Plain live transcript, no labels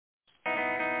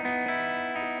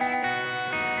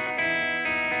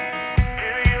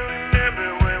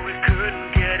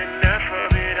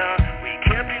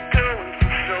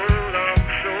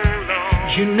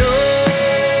You know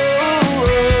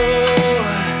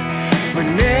we're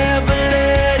never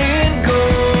letting go.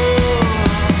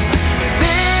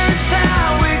 This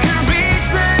time we can reach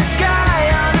the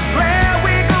sky. On a prayer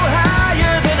we go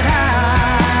higher than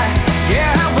high.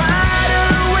 Yeah, wide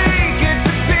awake, it's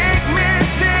a big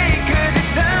mistake, 'cause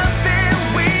it's something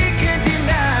we can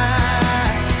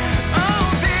deny.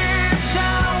 Oh, this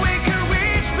time we can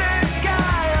reach the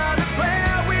sky. On a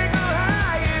prayer we go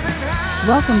higher than high.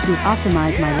 Welcome to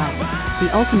Optimize My Life,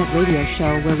 the ultimate radio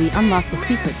show where we unlock the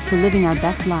secrets to living our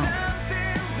best lives.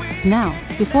 Now,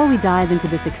 before we dive into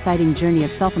this exciting journey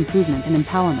of self-improvement and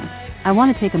empowerment, I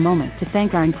want to take a moment to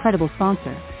thank our incredible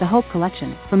sponsor, the Hope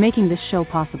Collection, for making this show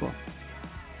possible.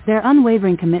 Their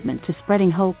unwavering commitment to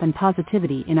spreading hope and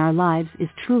positivity in our lives is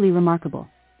truly remarkable.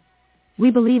 We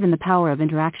believe in the power of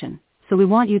interaction, so we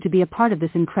want you to be a part of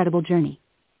this incredible journey.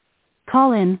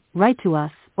 Call in, write to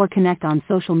us, or connect on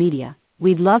social media.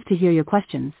 We'd love to hear your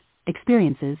questions,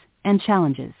 experiences, and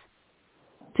challenges.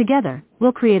 Together,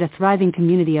 we'll create a thriving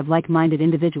community of like-minded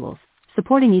individuals,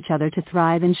 supporting each other to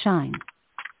thrive and shine.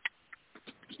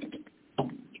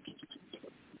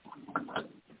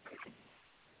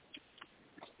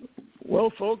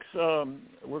 Well, folks,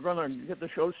 we're going to get the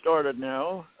show started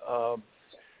now.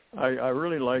 I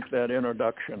really like that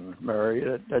introduction, Mary,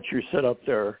 that you set up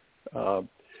there.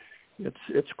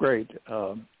 It's great.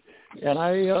 And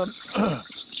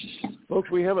folks,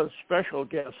 we have a special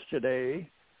guest today.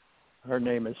 Her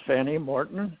name is Fannie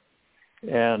Martin,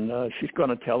 and she's going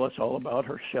to tell us all about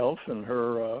herself and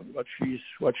her what she's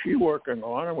working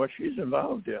on and what she's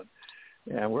involved in.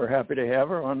 And we're happy to have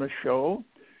her on the show.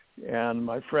 And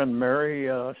my friend Mary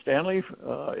Stanley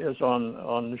is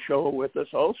on the show with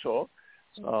us also.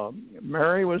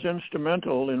 Mary was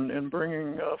instrumental in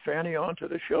bringing Fannie onto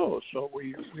the show, so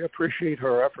we appreciate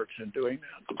her efforts in doing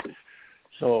that.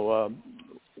 So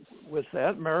with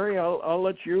that, Mary, I'll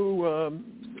let you,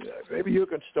 maybe you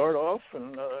could start off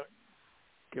and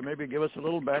maybe give us a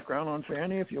little background on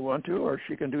Fannie if you want to, or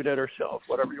she can do that herself,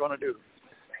 whatever you want to do.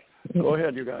 Go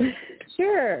ahead, you guys.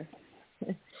 Sure.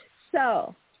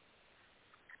 So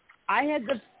I had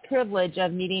the privilege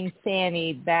of meeting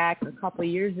Fannie back a couple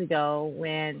years ago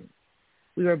when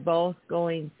we were both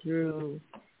going through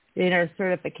our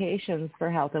certifications for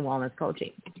health and wellness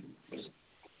coaching.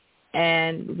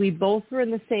 And we both were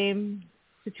in the same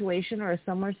situation or a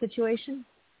similar situation.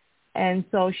 And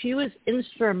so she was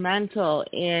instrumental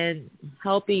in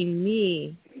helping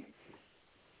me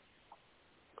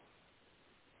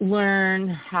learn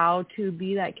how to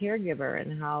be that caregiver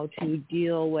and how to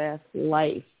deal with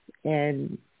life,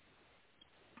 and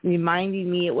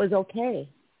reminding me it was okay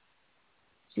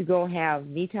to go have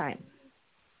me time.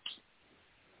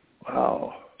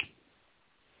 Wow.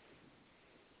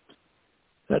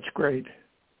 That's great.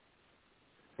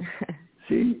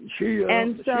 She's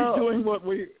doing what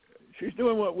we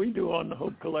do on the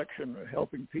Hope Collection,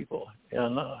 helping people,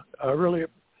 and I really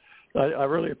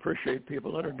appreciate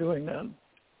people that are doing that.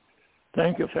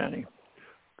 Thank you, Fannie.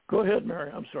 Go ahead,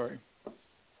 Mary. I'm sorry.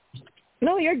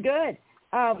 No, you're good.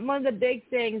 One of the big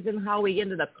things in how we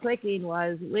ended up clicking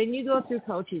was when you go through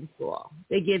coaching school,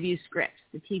 they give you scripts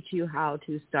to teach you how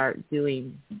to start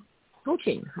doing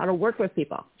coaching, how to work with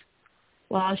people.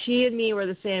 Well, she and me were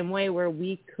the same way, where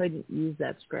we couldn't use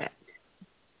that script.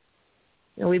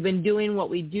 You know, we've been doing what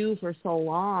we do for so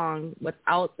long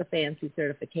without the fancy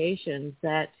certifications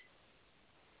that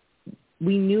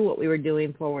we knew what we were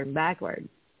doing forward and backward.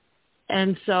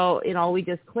 And so, we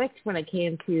just clicked when it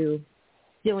came to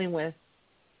dealing with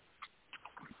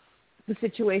the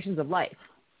situations of life.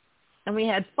 And we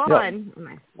had fun.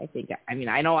 Yeah.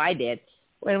 I know I did,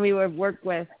 when we would work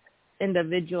with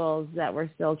individuals that were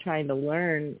still trying to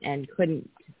learn and couldn't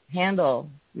handle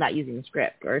not using the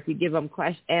script, or if you give them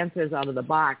answers out of the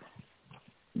box,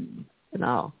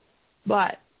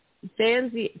 But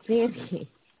Fancy,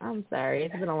 I'm sorry,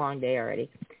 it's been a long day already.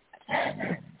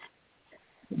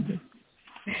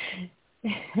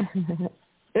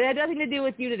 It had nothing to do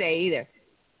with you today either.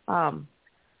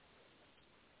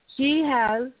 She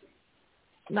has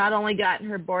not only gotten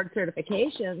her board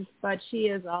certifications, but she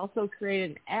has also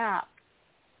created an app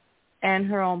and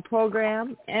her own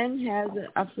program, and has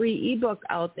a free ebook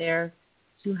out there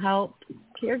to help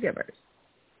caregivers.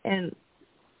 And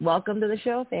welcome to the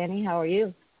show, Fannie. How are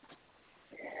you?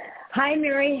 Hi,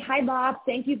 Mary. Hi, Bob.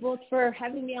 Thank you both for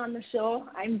having me on the show.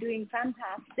 I'm doing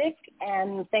fantastic,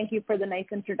 and thank you for the nice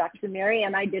introduction, Mary.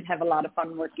 And I did have a lot of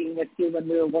fun working with you when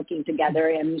we were working together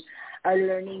in our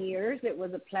learning years. It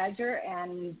was a pleasure,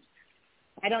 and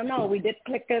I don't know, we did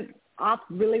click it off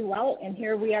really well, and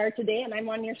here we are today, and I'm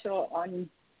on your show, on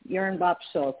your and Bob's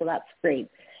show, so that's great.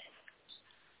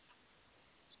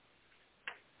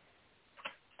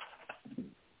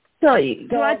 So you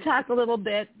want to talk a little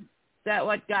bit about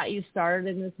what got you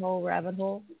started in this whole rabbit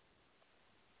hole?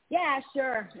 Yeah,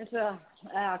 sure. It's a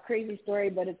crazy story,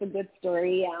 but it's a good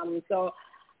story. So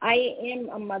I am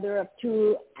a mother of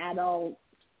 2 adult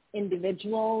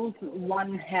individuals.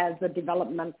 One has a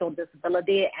developmental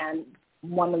disability, and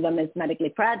one of them is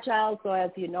medically fragile. So as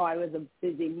you know, I was a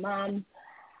busy mom.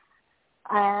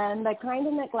 And I kind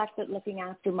of neglected looking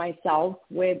after myself,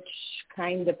 which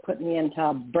kind of put me into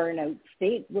a burnout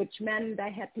state, which meant I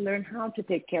had to learn how to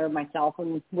take care of myself.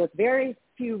 And with very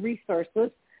few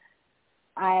resources,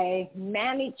 I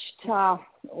managed to,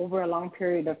 over a long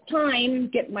period of time,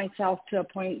 get myself to a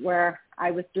point where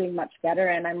I was doing much better.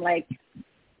 And I'm like,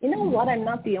 you know what? I'm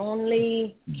not the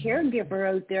only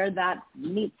caregiver out there that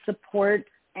needs support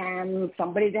and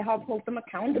somebody to help hold them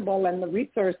accountable. And the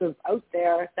resources out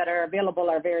there that are available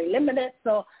are very limited.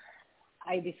 So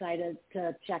I decided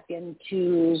to check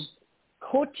into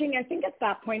coaching. I think at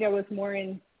that point I was more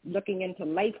looking into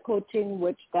life coaching,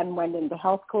 which then went into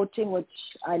health coaching, which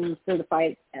I'm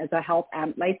certified as a health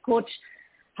and life coach.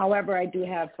 However, I do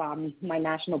have my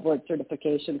national board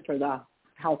certification for the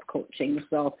health coaching.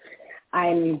 So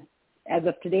I'm, as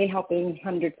of today, helping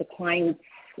hundreds of clients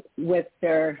with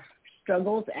their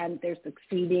struggles, and they're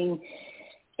succeeding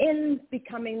in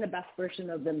becoming the best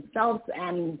version of themselves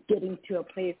and getting to a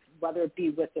place, whether it be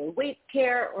with their weight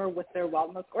care or with their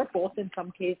wellness or both in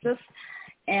some cases.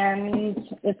 And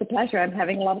it's a pleasure. I'm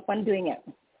having a lot of fun doing it.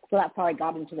 So that's how I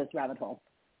got into this rabbit hole.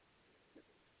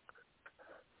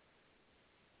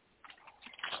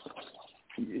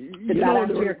 Did that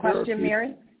answer your question,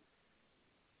 Mary?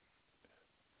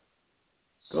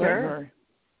 Go ahead, Mary.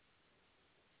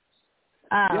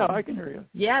 Yeah, I can hear you.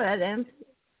 Yeah,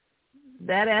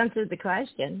 that answered the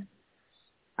question.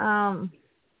 Now,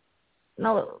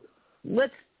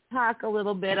 let's talk a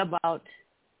little bit about,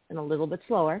 and a little bit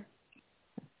slower,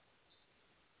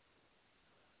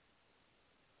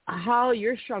 how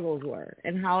your struggles were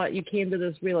and how you came to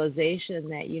this realization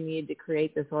that you need to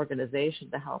create this organization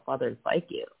to help others like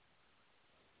you.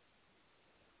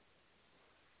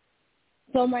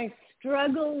 So my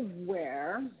struggles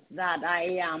were that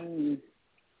I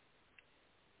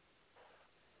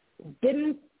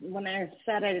when I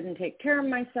said I didn't take care of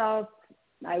myself,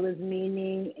 I was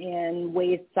meaning in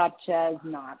ways such as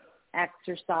not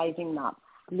exercising, not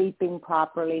sleeping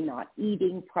properly, not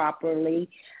eating properly.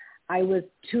 I was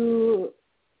too,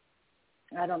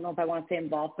 I don't know if I want to say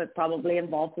involved, but probably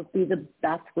involved would be the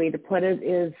best way to put it,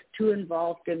 is too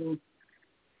involved in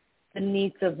the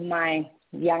needs of my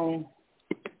young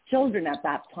children at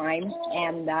that time.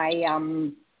 And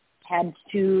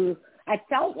I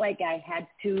felt like I had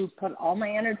to put all my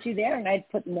energy there, and I'd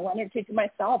put no energy to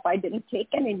myself. I didn't take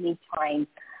any me time.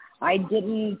 I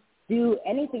didn't do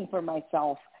anything for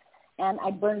myself, and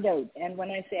I burned out. And when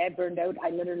I say I burned out, I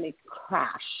literally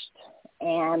crashed.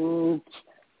 And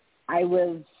I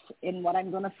was in what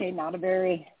I'm going to say not a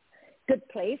very good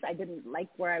place. I didn't like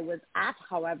where I was at.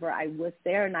 However, I was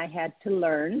there, and I had to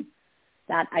learn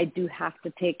that I do have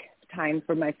to take time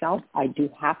for myself. I do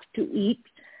have to eat.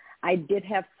 I did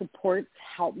have support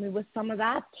help me with some of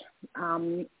that,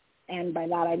 and by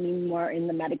that I mean more in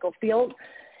the medical field.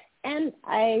 And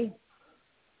I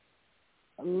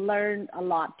learned a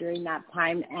lot during that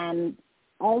time, and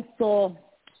also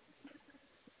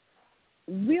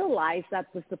realized that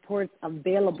the supports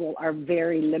available are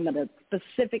very limited,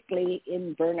 specifically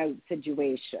in burnout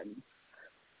situations.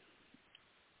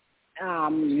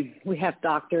 We have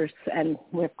doctors, and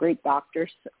we have great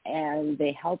doctors, and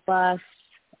they help us.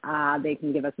 They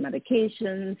can give us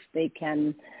medications. They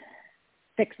can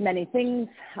fix many things.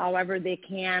 However, they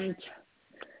can't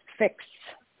fix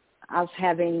us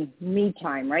having me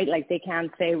time, right? Like they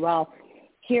can't say, well,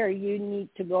 here, you need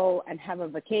to go and have a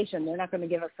vacation. They're not going to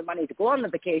give us the money to go on the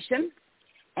vacation,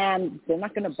 and they're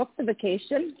not going to book the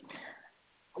vacation.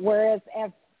 Whereas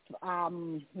if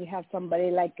you have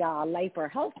somebody like a life or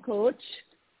health coach,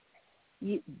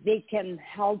 they can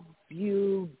help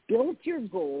you build your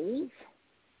goals,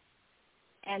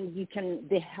 and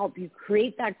they help you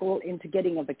create that goal into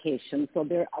getting a vacation. So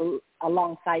they're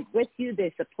alongside with you,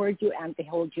 they support you, and they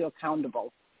hold you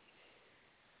accountable.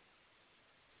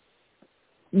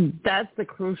 That's the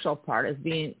crucial part, is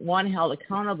being, one, held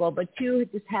accountable, but two,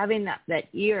 just having that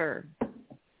ear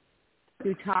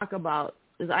to talk about,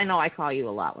 because I know I call you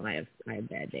a lot when I have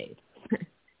bad days,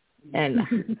 and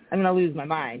I'm going to lose my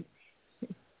mind.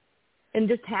 And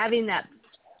just having that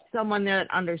someone there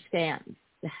that understands,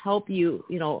 to help you,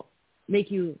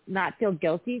 make you not feel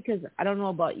guilty, because I don't know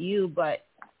about you, but,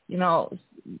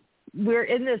 we're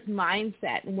in this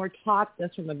mindset, and we're taught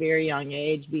this from a very young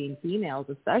age, being females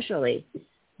especially,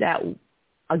 that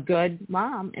a good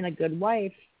mom and a good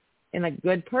wife and a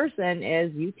good person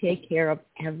is you take care of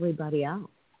everybody else.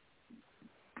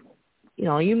 You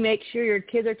know, you make sure your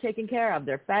kids are taken care of.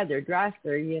 They're fed, they're dressed,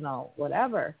 they're, you know,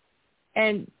 whatever.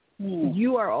 And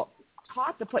you are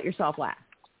taught to put yourself last.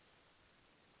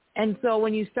 And so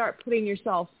when you start putting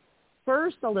yourself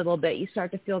first a little bit, you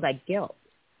start to feel that guilt.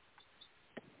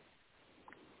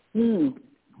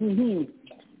 Mm-hmm.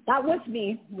 That was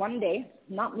me one day,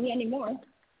 not me anymore.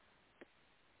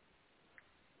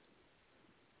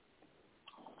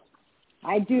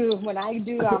 When I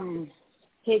do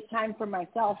take time for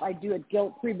myself, I do it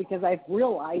guilt-free because I've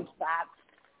realized that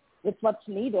it's what's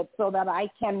needed so that I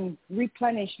can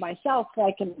replenish myself so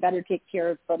I can better take care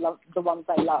of the ones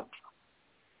I love.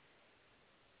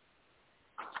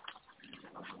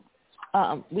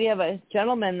 We have a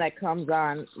gentleman that comes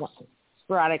on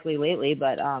sporadically lately,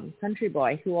 but Country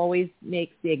Boy, who always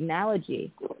makes the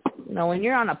analogy. You know, when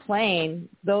you're on a plane,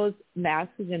 those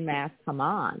oxygen masks come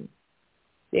on.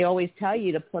 They always tell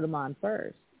you to put them on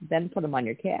first, then put them on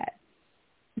your kid.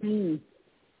 You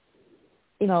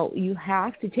know, you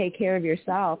have to take care of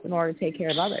yourself in order to take care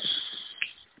of others.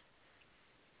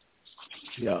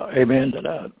 Yeah, amen to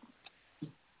that.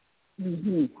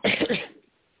 Mm-hmm.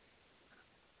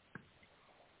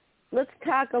 Let's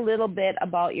talk a little bit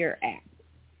about your app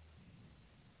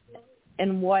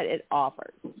and what it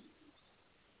offers.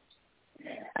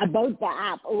 About the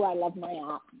app, I love my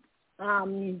app.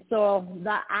 So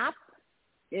the app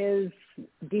is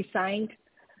designed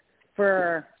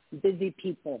for busy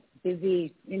people,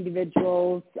 busy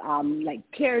individuals, like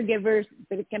caregivers,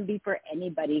 but it can be for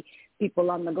anybody,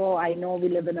 people on the go. I know we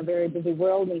live in a very busy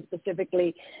world, and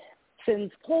specifically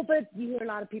since COVID, you hear a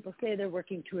lot of people say they're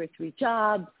working 2 or 3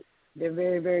 jobs. They're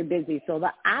very, very busy. So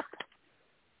the app,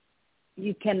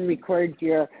 you can record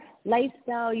your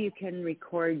lifestyle, you can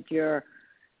record your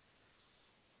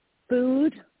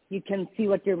food, you can see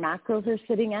what your macros are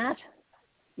sitting at,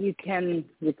 you can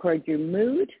record your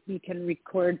mood, you can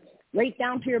record right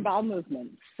down to your bowel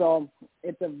movements. So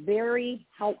it's a very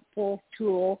helpful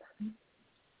tool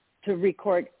to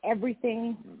record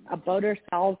everything about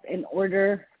ourselves in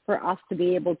order for us to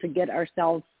be able to get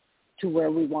ourselves to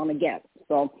where we want to get.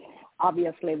 So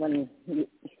obviously when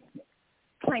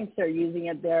clients are using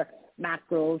it, their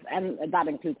macros, and that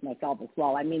includes myself as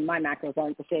well. I mean, my macros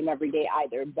aren't the same every day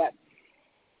either, but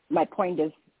my point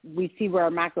is we see where our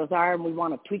macros are and we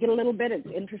want to tweak it a little bit. It's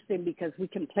interesting because we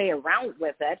can play around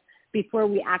with it before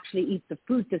we actually eat the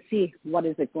food to see what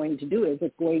is it going to do. Is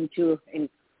it going to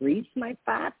increase my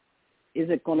fat? Is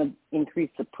it going to increase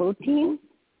the protein,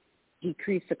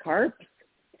 decrease the carbs?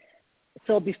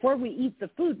 So before we eat the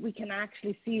food, we can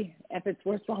actually see if it's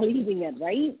worthwhile eating it,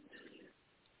 right?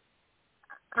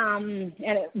 And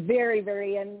a very,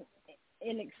 very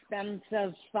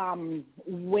inexpensive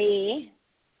way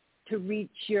to reach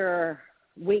your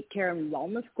weight care and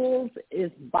wellness goals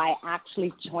is by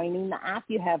actually joining the app.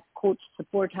 You have coach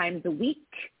 4 times a week,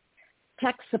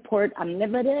 tech support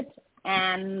unlimited,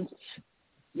 and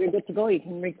you're good to go. You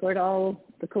can record all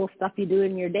the cool stuff you do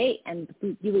in your day and the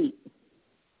food you eat.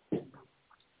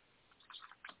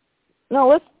 Now,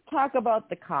 let's talk about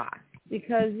the cost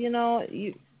because, you know,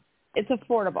 it's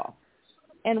affordable.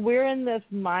 And we're in this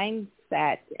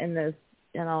mindset in this,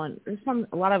 you know, and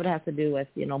a lot of it has to do with,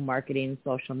 you know, marketing,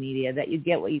 social media, that you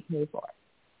get what you pay for.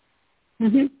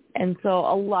 Mm-hmm. And so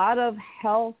a lot of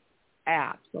health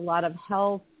apps, a lot of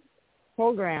health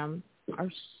programs are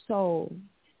so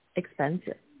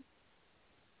expensive.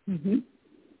 Mm-hmm.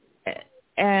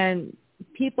 And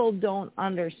people don't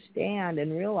understand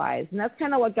and realize, and that's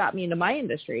kind of what got me into my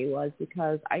industry, was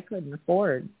because I couldn't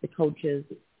afford the coaches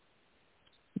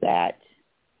that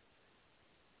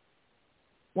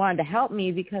wanted to help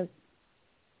me, because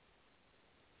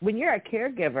when you're a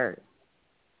caregiver,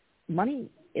 money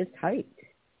is tight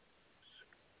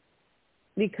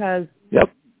because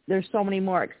there's so many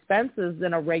more expenses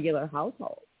than a regular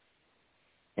household.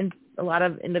 And a lot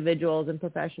of individuals and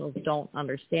professionals don't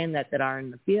understand that are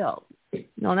in the field. You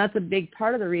know, and that's a big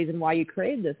part of the reason why you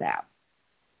created this app,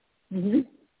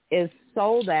 is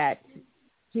so that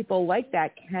people like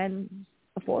that can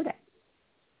afford it.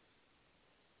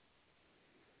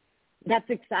 That's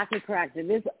exactly correct. It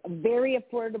is very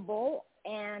affordable,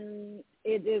 and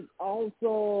it is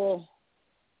also,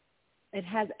 it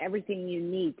has everything you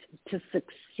need to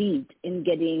succeed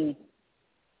in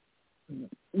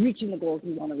reaching the goals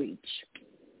you want to reach.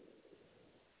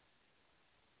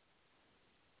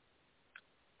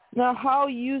 Now, how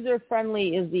user-friendly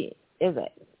is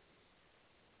it?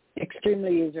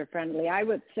 Extremely user-friendly. I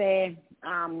would say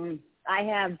I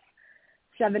have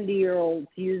 70-year-olds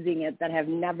using it that have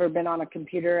never been on a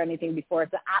computer or anything before.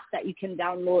 It's an app that you can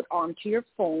download onto your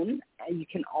phone. You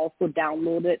can also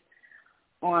download it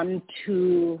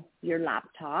onto your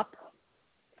laptop.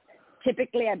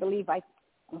 Typically, I believe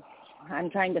I'm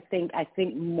trying to think. I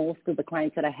think most of the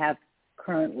clients that I have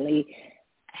currently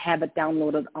have it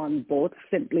downloaded on both,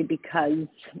 simply because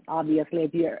obviously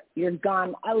if you're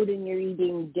gone out and you're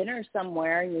eating dinner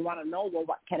somewhere and you want to know, well,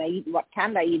 what can I eat and what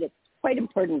can't I eat, it's quite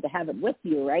important to have it with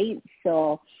you, right?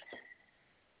 So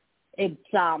it's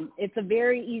a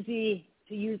very easy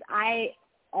to use. I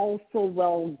also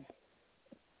will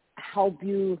help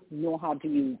you know how to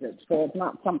use it. So it's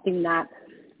not something that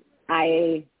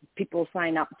people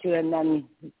sign up to and then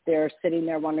they're sitting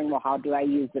there wondering, well, how do I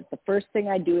use it? The first thing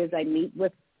I do is I meet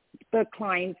with the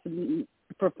clients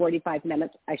for 45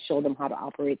 minutes. I show them how to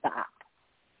operate the app.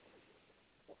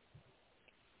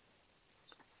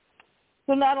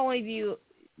 So not only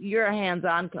you're a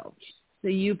hands-on coach, so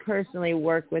you personally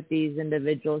work with these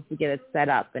individuals to get it set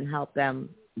up and help them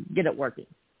get it working.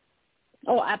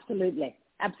 Oh, absolutely.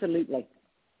 Absolutely.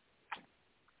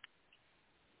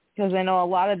 Because I know a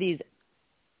lot of these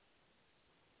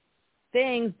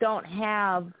things don't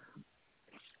have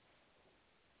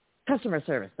customer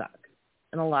service sucks.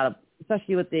 And a lot of,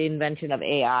 especially with the invention of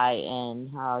AI and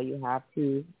how you have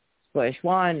to push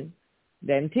one,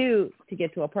 then two to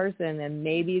get to a person, and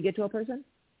maybe you get to a person?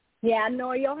 Yeah,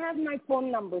 no, you'll have my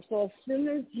phone number. So as soon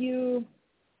as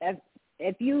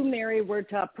if you, Mary, were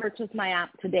to purchase my app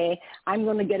today, I'm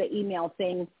going to get an email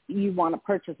saying you want to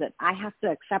purchase it. I have to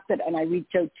accept it, and I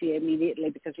reach out to you immediately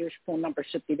because your phone number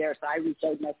should be there. So I reach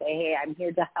out and I say, hey, I'm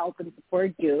here to help and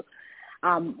support you.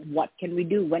 What can we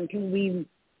do? When can we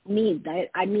meet?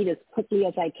 I meet as quickly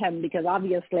as I can because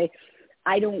obviously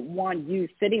I don't want you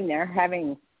sitting there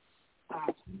having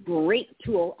a great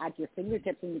tool at your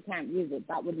fingertips and you can't use it.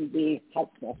 That wouldn't be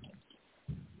helpful.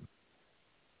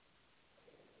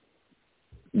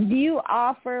 Do you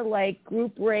offer like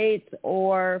group rates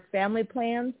or family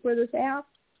plans for this app?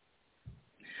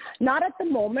 Not at the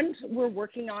moment. We're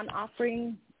working on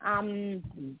offering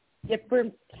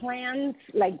different plans,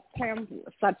 like plans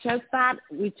such as that.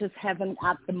 We just haven't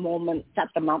at the moment set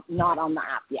them up, not on the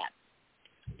app yet.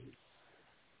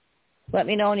 Let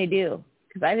me know when you do.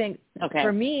 Because I think okay.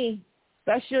 For me,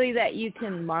 especially that you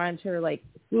can monitor like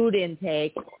food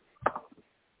intake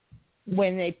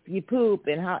when you poop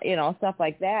and how, stuff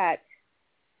like that.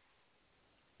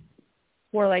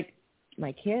 For like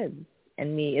my kids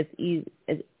and me,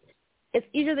 it's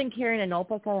easier than carrying a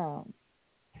notebook around.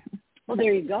 Well,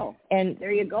 there you go. And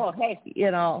there you go. Hey,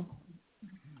 because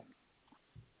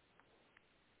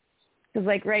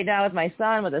like right now with my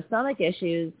son with his stomach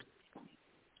issues,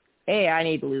 hey, I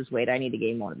need to lose weight. I need to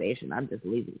gain motivation. I'm just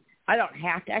lazy. I don't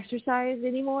have to exercise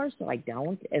anymore, so I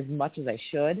don't as much as I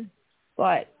should.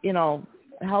 But,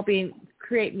 helping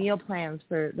create meal plans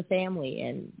for the family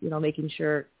and, making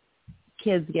sure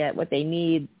kids get what they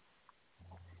need,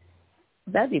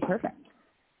 that'd be perfect.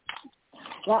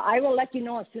 Well, I will let you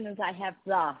know as soon as I have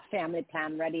the family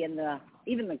plan ready and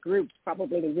even the groups.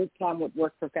 Probably the group plan would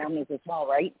work for families as well,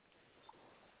 right?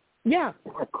 Yeah.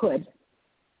 Or could.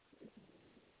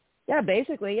 Yeah,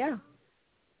 basically, yeah.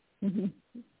 Mm-hmm.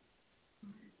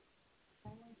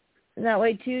 And that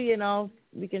way, too,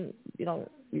 we can,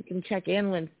 you can check in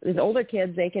when there's older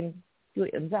kids, they can do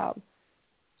it themselves.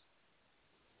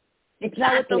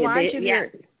 Exactly. Now,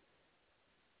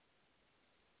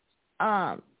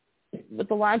 with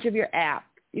the launch of your app,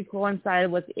 you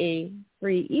coincided with a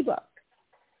free ebook.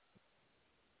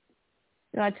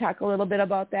 You want to talk a little bit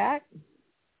about that?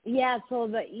 Yeah, so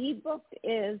the ebook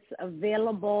is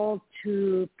available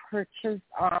to purchase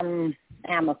on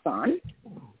Amazon.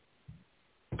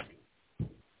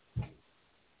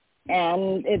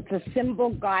 And it's a simple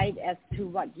guide as to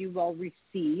what you will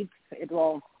receive. It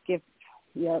will give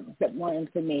you a bit more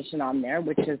information on there,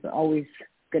 which is always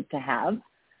good to have.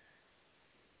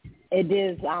 It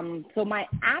is, so my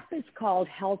app is called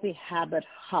Healthy Habit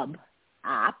Hub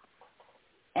app.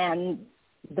 And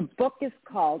the book is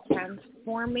called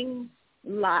Transforming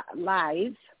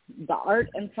Lives, The Art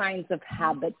and Science of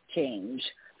Habit Change.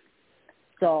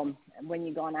 So when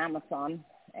you go on Amazon,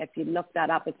 if you look that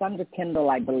up, it's under Kindle,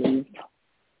 I believe,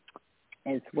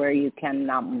 is where you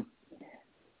can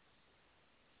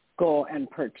go and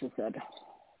purchase it.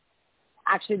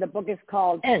 Actually, the book is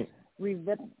called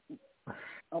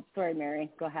Oh, sorry, Mary.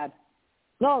 Go ahead.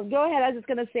 No, go ahead. I was just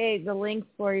going to say the link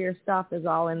for your stuff is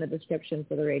all in the description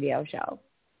for the radio show.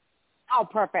 Oh,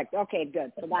 perfect. Okay,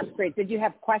 good. So that's great. Did you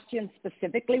have questions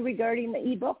specifically regarding the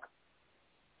ebook?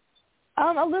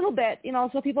 A little bit,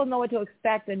 so people know what to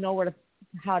expect and know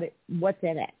what's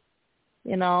in it.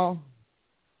 you know,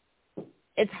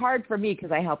 it's hard for me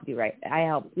because I helped you, right? I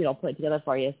helped, you know, put it together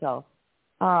for you. So,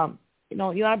 you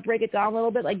know, you want to break it down a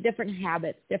little bit, like different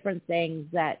habits, different things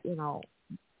that, you know,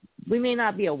 we may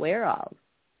not be aware of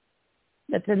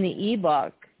that's in the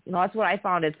ebook. You know, that's what I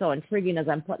found it so intriguing as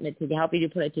I'm putting it together, helping you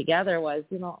put it together was,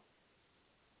 you know,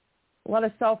 a lot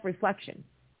of self-reflection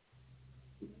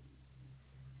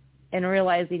and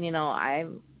realizing, you know,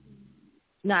 I'm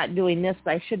not doing this,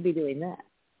 but I should be doing that.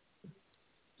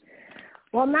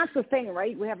 Well, and that's the thing,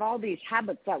 right? We have all these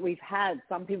habits that we've had.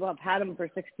 Some people have had them for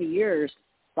 60 years,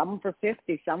 some for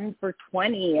 50, some for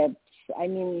 20. It's, I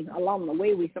mean, along the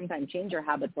way, we sometimes change our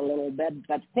habits a little bit,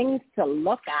 but things to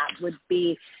look at would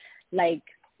be like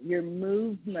your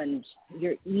movement,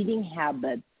 your eating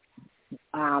habits.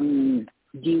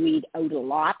 Do you eat out a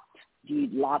lot? Do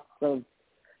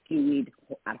you eat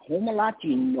at home a lot? Do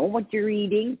you know what you're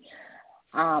eating?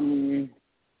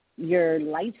 Your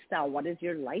lifestyle, what is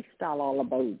your lifestyle all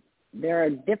about? There are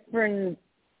different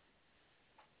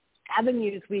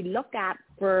avenues we look at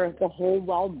for the whole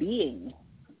well-being.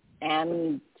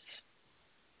 And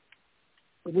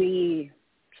we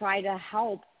try to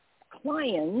help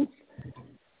clients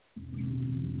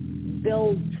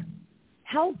build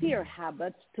healthier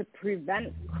habits to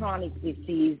prevent chronic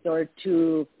disease or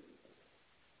to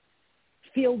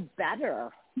feel better,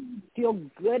 feel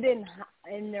good in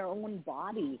their own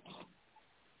body.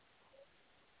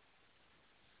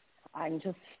 I'm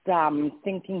just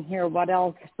thinking here, what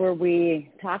else were we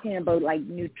talking about, like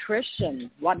nutrition?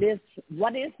 What is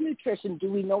nutrition? Do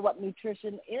we know what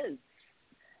nutrition is?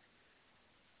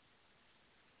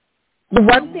 The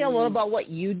one thing a little about what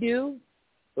you do,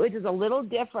 which is a little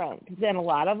different than a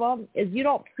lot of them, is you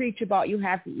don't preach about you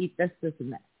have to eat this, this,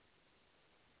 and that.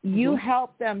 You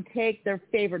help them take their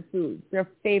favorite foods, their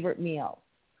favorite meals,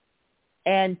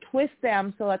 and twist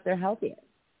them so that they're healthier.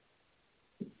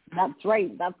 That's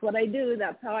right. That's what I do.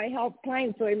 That's how I help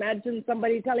clients. So imagine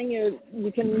somebody telling you you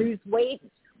can lose weight.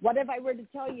 What if I were to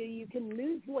tell you you can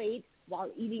lose weight while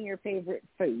eating your favorite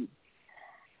food?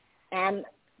 And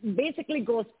basically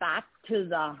goes back to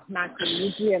the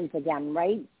macronutrients again,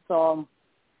 right? So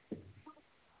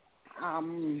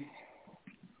I'm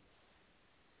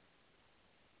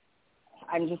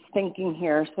just thinking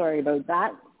here. Sorry about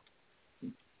that.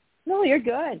 No, you're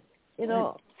good. You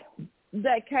know,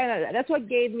 that's what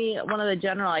gave me one of the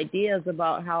general ideas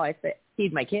about how I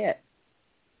feed my kids.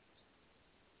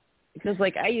 Because,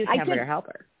 like, I use Hamburger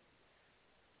Helper.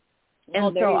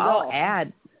 And so I'll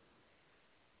add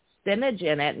spinach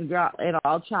in it, and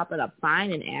I'll chop it up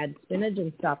fine and add spinach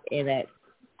and stuff in it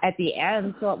at the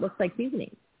end so it looks like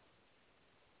seasoning.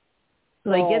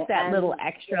 So they get that little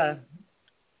extra.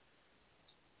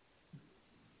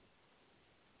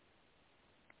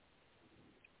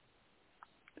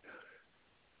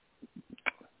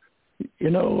 You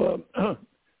know,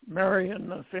 Mary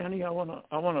and Fannie, I want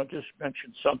to just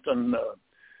mention something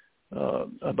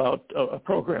about a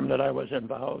program that I was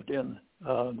involved in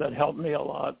that helped me a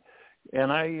lot.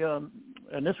 And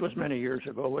and this was many years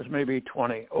ago. It was maybe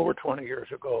over 20 years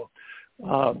ago.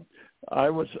 I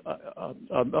was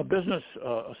a business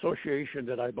association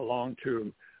that I belonged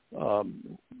to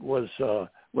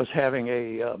was having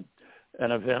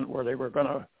an event where they were going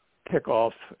to kick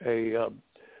off a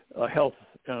health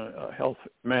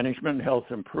management,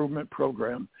 health improvement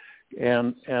program,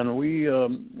 and we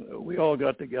all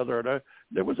got together.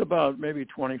 There was about maybe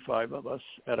 25 of us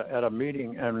at a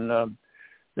meeting, and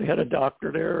they had a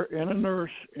doctor there and a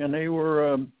nurse, and they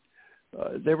were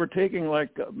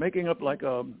making up like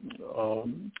a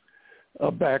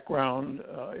background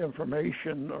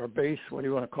information or base, what do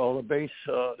you want to call it, a base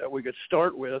that we could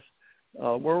start with,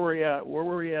 where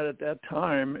were we at that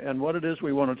time, and what it is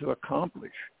we wanted to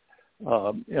accomplish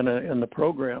in the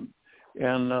program.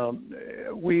 And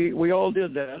we all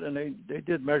did that, and they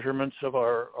did measurements of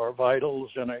our vitals,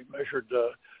 and they measured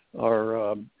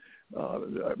our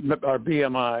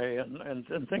BMI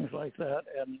and things like that,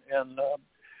 and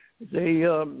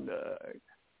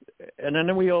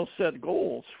then we all set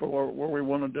goals for where we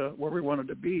wanted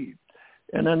to be,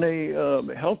 and then they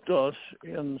helped us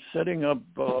in setting up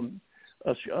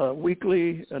a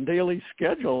weekly and daily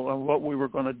schedule on what we were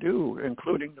going to do,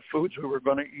 including the foods we were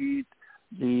going to eat,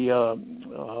 the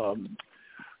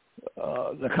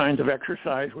kinds of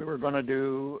exercise we were going to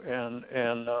do, and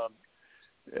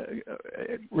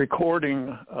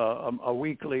recording a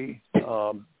weekly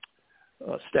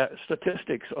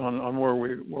statistics on where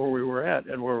we were at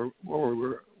and where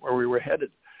we were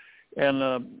headed,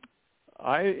 and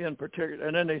I in particular.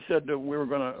 And then they said that we were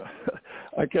going to.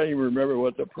 I can't even remember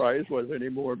what the prize was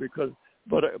anymore, because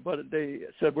But they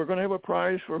said we're going to have a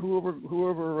prize for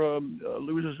whoever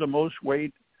loses the most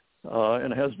weight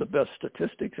and has the best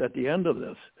statistics at the end of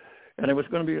this. And it's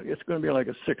going to be like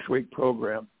a 6-week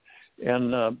program.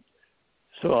 And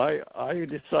so I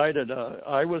decided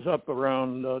I was up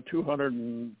around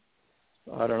 200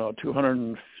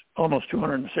 almost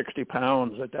 260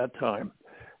 pounds at that time.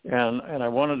 And I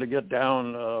wanted to get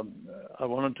down, I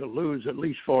wanted to lose at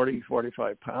least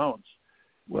 45 pounds.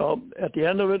 Well, at the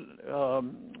end of it,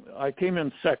 I came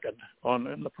in second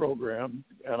in the program,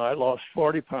 and I lost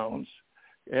 40 pounds.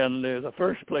 And the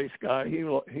first place guy, he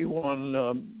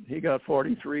won, he got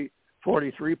 43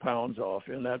 pounds off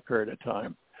in that period of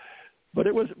time. But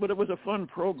it was a fun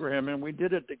program, and we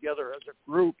did it together as a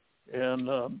group. And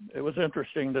it was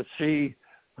interesting to see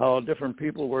how different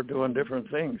people were doing different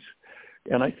things.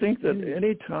 And I think that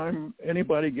any time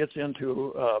anybody gets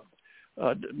into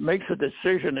makes a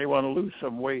decision they want to lose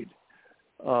some weight,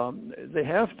 they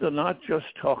have to not just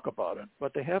talk about it,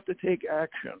 but they have to take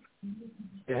action.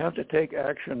 They have to take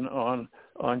action on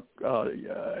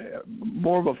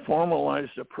more of a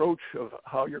formalized approach of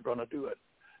how you're going to do it.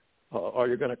 Are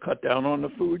you going to cut down on the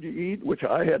food you eat, which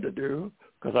I had to do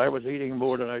because I was eating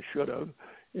more than I should have?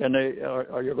 And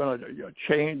are you going to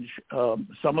change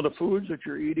some of the foods that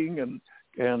you're eating and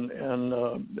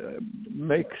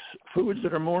make foods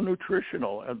that are more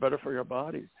nutritional and better for your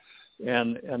body?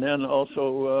 And then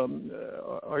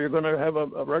also, are you going to have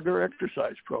a regular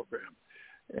exercise program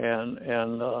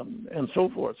and so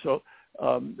forth? So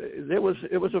it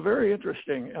was a very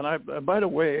interesting. And by the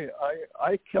way,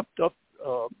 I kept up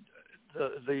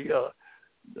the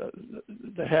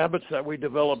habits that we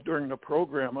developed during the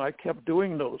program. I kept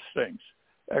doing those things,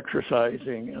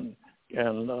 exercising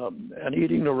and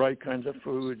eating the right kinds of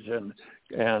foods and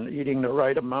eating the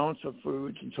right amounts of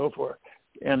foods and so forth.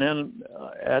 And then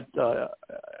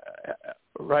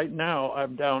right now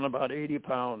I'm down about 80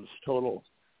 pounds total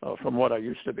from what I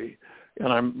used to be,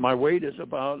 and my weight is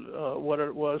about what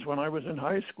it was when I was in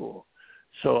high school.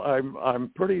 So I'm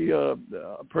pretty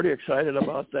excited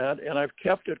about that, and I've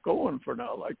kept it going for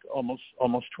now like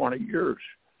almost 20 years.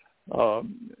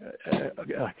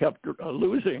 I kept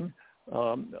losing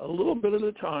a little bit at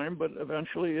a time, but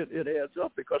eventually it adds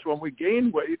up, because when we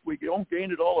gain weight, we don't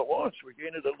gain it all at once. We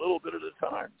gain it a little bit at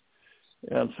a time.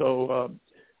 And so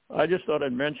I just thought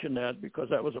I'd mention that, because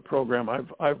that was a program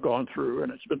I've gone through,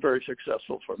 and it's been very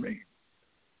successful for me.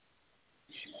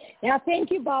 Yeah, thank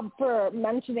you, Bob, for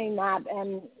mentioning that.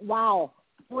 And wow,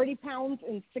 40 pounds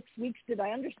in 6 weeks. Did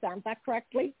I understand that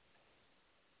correctly?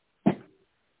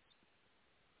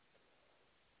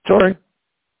 Sorry?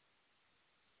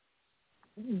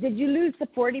 Did you lose the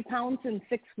 40 pounds in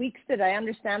 6 weeks? Did I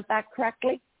understand that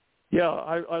correctly? Yeah,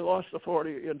 I lost the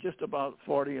 40 in just about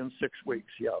 40 in 6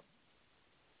 weeks, yeah.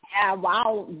 Yeah,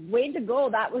 wow, way to go.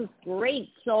 That was great.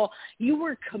 So you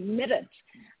were committed.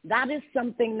 That is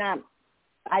something that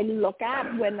I look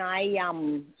at when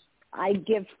I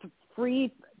give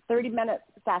free 30-minute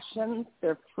sessions.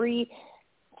 They're free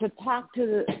to talk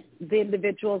to the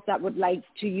individuals that would like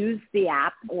to use the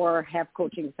app or have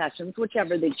coaching sessions,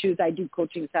 whichever they choose. I do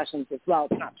coaching sessions as well.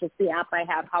 It's not just the app I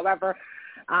have. However,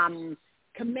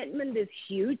 commitment is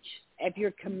huge. If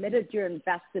you're committed, you're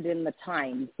invested in the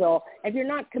time. So if you're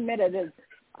not committed, it's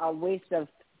a waste of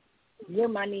your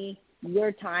money,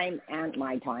 your time, and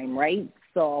my time, right?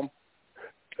 So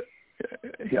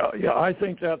yeah, I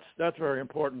think that's very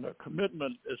important. The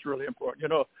commitment is really important. You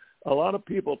know, a lot of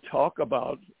people talk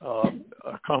about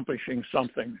accomplishing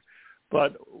something,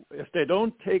 but if they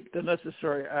don't take the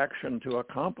necessary action to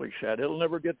accomplish that, it'll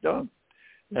never get done.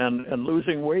 And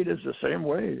losing weight is the same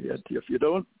way. If you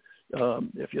don't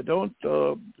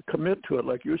commit to it,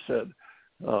 like you said,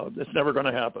 it's never going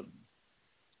to happen.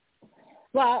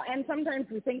 Well, and sometimes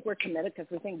we think we're committed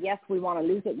because we think, yes, we want to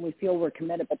lose it and we feel we're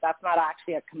committed, but that's not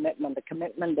actually a commitment. The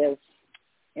commitment is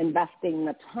investing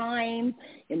the time,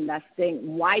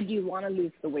 why do you want to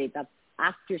lose the weight?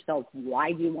 Ask yourself,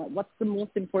 what's the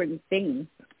most important thing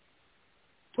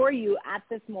for you at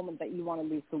this moment that you want to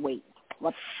lose the weight?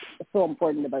 What's so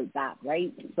important about that,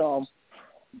 right? So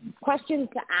questions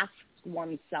to ask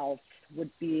oneself would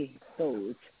be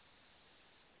those.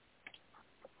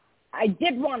 I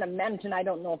did want to mention, I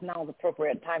don't know if now is the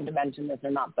appropriate time to mention this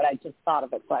or not, but I just thought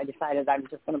of it, so I decided I'm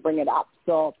just going to bring it up.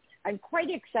 So I'm quite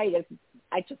excited.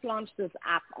 I just launched this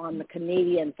app on the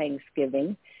Canadian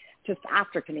Thanksgiving, just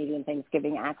after Canadian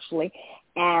Thanksgiving, actually.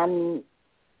 And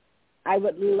I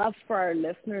would love for our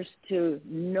listeners to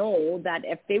know that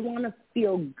if they want to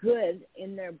feel good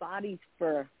in their bodies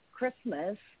for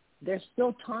Christmas, there's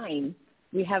still time.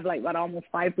 We have almost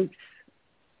 5 weeks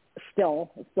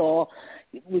still. So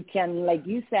we can, like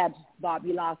you said, Bob,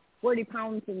 you lost 40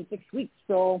 pounds in 6 weeks.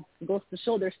 So it goes to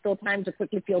show there's still time to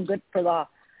quickly feel good for the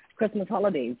Christmas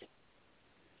holidays.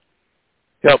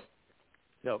 Yep.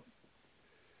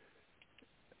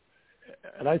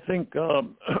 And I think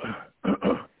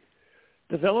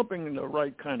developing the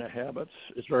right kind of habits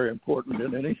is very important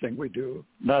in anything we do,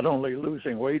 not only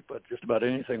losing weight, but just about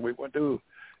anything we would do.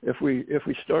 If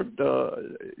we start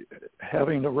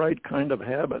having the right kind of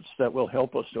habits that will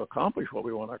help us to accomplish what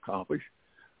we want to accomplish,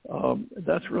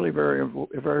 that's really very,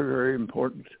 very, very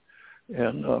important.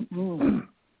 And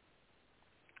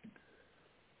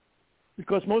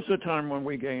because most of the time when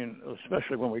we gain,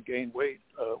 especially when we gain weight,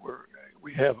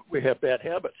 we have bad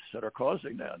habits that are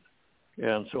causing that.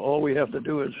 And so all we have to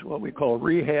do is what we call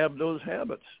rehab those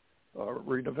habits, or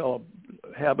redevelop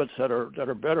habits that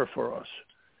are better for us.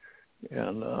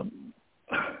 And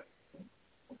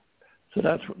so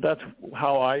that's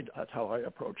how I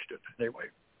approached it anyway.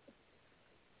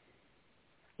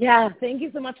 Yeah, thank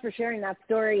you so much for sharing that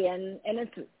story. And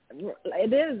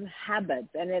it is habits,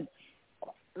 and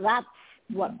that's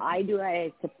what I do.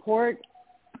 I support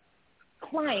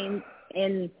clients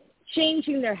in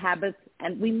changing their habits,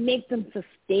 and we make them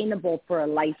sustainable for a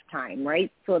lifetime,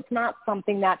 right? So it's not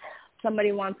something that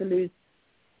somebody wants to lose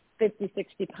 50,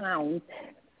 60 pounds,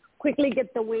 quickly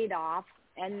get the weight off,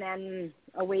 and then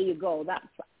away you go.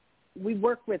 We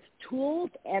work with tools,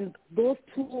 and those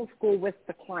tools go with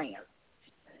the client.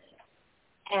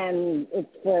 And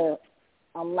it's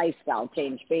a lifestyle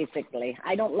change, basically.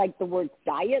 I don't like the word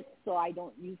diet, so I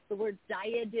don't use the word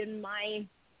diet in my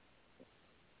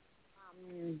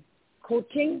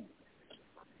coaching.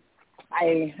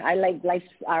 I like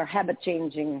habit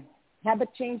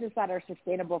changes that are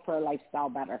sustainable for a lifestyle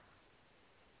better.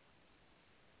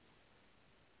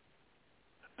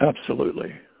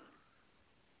 Absolutely.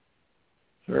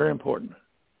 Very important.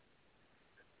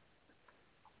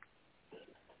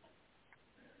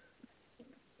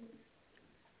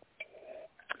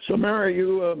 So, Mary,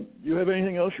 you have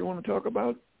anything else you want to talk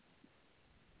about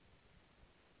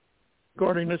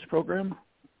regarding this program?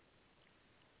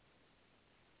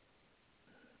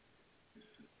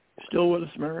 Still with us,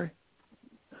 Mary?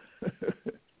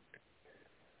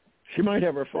 She might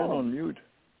have her phone on mute.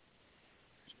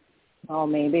 Oh,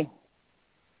 maybe.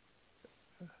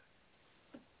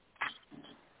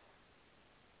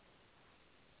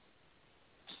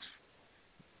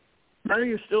 Mary,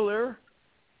 you still there?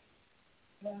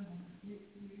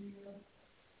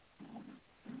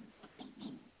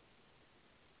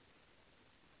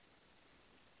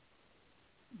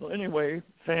 Well, anyway,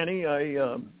 Fannie,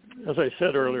 as I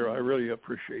said earlier, I really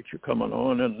appreciate you coming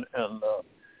on and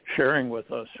sharing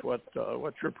with us what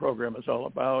your program is all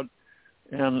about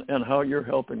and how you're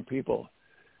helping people,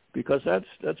 because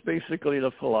that's basically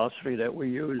the philosophy that we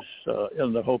use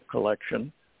in the Hope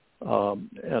Collection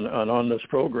and on this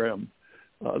program.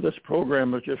 This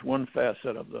program is just one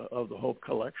facet of the Hope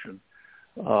Collection,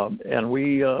 and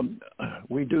we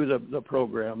do the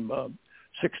program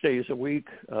 6 days a week,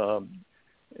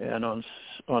 and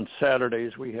on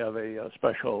Saturdays we have a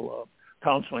special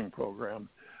counseling program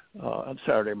on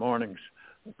Saturday mornings.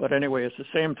 But anyway, it's the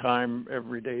same time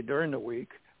every day during the week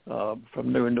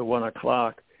from noon to 1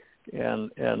 o'clock,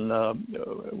 and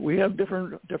we have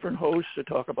different hosts to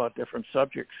talk about different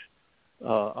subjects.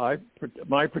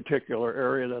 My particular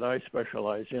area that I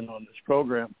specialize in on this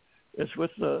program is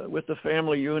with the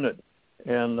family unit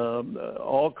and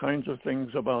all kinds of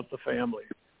things about the family,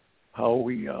 how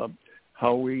we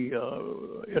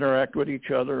interact with each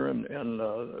other and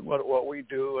what we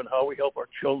do and how we help our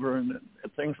children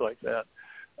and things like that.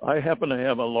 I happen to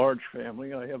have a large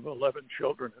family. I have 11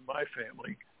 children in my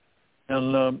family,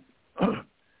 and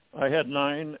I had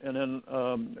 9, and then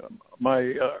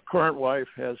my current wife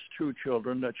has 2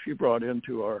 children that she brought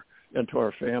into our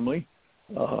family.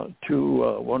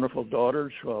 2 wonderful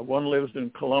daughters. One lives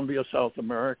in Colombia, South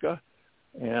America,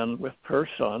 and with her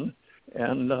son,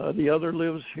 and the other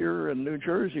lives here in New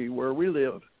Jersey, where we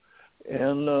live.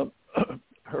 And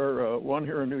her one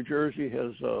here in New Jersey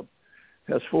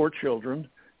has 4 children,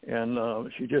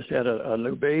 and she just had a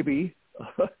new baby,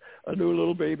 a new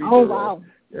little baby girl. Oh, wow.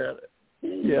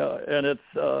 Yeah, and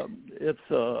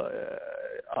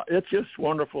it's just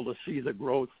wonderful to see the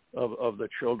growth of the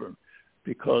children,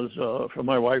 because for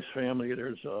my wife's family,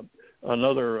 there's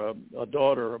another a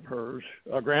daughter of hers,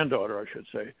 a granddaughter, I should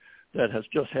say, that has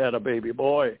just had a baby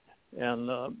boy, and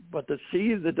but to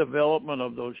see the development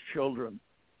of those children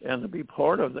and to be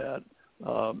part of that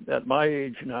at my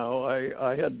age now,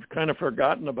 I had kind of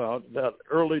forgotten about that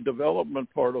early development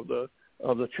part of the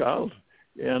child.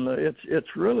 And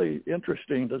it's really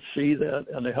interesting to see that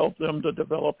and to help them to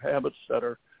develop habits that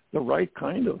are the right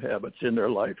kind of habits in their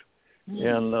life.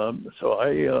 And so I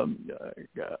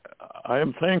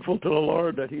am thankful to the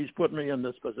Lord that he's put me in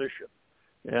this position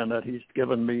and that he's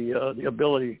given me the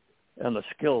ability and the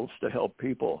skills to help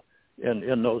people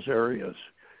in those areas.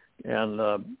 And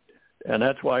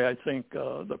that's why I think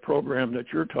the program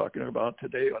that you're talking about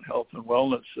today on health and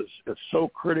wellness is so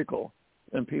critical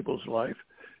in people's life,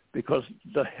 because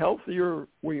the healthier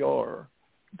we are,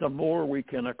 the more we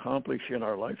can accomplish in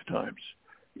our lifetimes.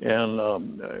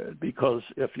 And because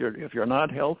if you're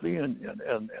not healthy and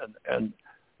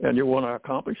you want to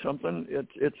accomplish something,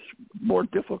 it's more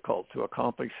difficult to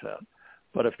accomplish that.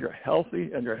 But if you're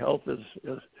healthy and your health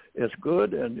is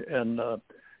good and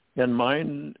in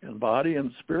mind and body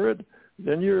and spirit,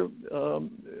 then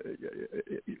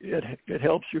it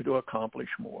helps you to accomplish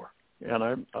more.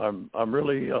 And I'm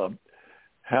really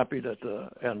happy that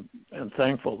and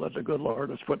thankful that the good Lord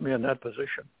has put me in that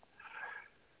position.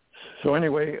 So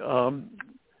anyway,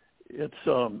 it's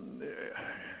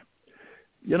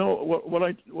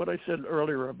what I said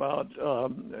earlier about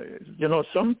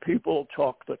some people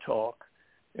talk the talk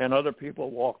and other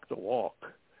people walk the walk.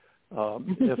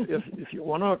 If you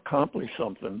want to accomplish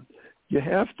something, you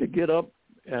have to get up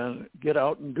and get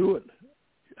out and do it.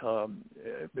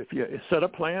 If you set a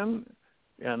plan,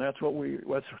 and that's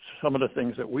some of the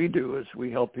things that we do is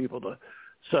we help people to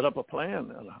set up a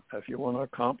plan. And if you want to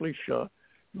accomplish, you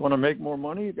want to make more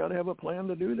money, you got to have a plan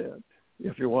to do that.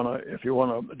 If you want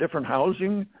a different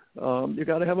housing, you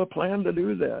got to have a plan to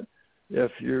do that.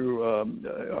 If you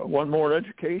want more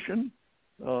education,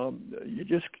 you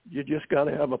just got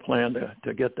to have a plan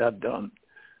to get that done,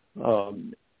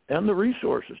 and the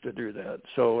resources to do that.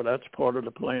 So that's part of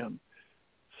the plan.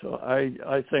 So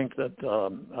I think that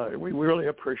we really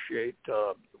appreciate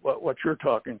what you're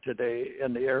talking today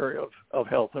in the area of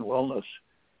health and wellness,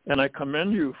 and I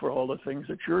commend you for all the things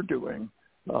that you're doing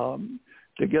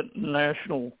to get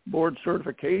national board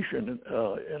certification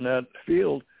in that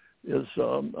field.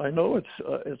 I know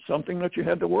it's something that you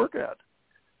had to work at.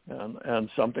 And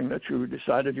something that you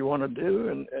decided you want to do,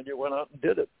 and you went out and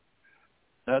did it.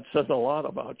 That says a lot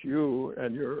about you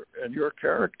and your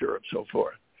character and so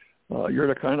forth. You're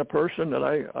the kind of person that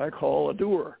I call a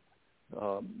doer.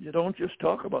 You don't just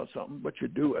talk about something, but you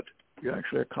do it. You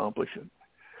actually accomplish it.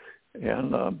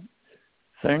 And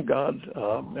thank God.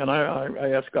 And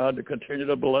I ask God to continue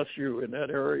to bless you in that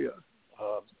area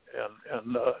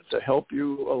and to help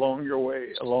you along your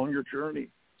way, along your journey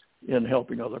in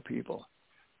helping other people,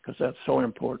 because that's so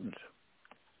important.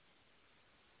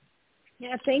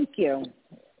 Yeah, thank you.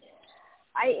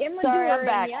 I am a Sorry, doer, I'm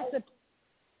back. and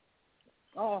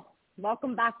yes,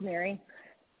 welcome back, Mary.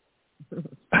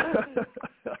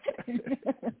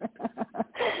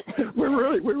 we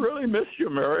really missed you,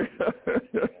 Mary.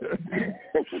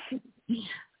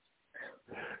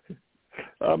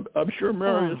 I'm sure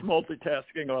Mary is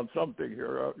multitasking on something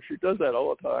here. She does that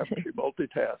all the time. She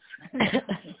multitasks.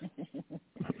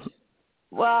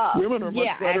 Well, women are much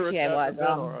better actually, at that I was. than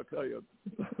men are, I'll tell you.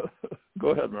 Go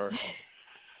ahead, Mary.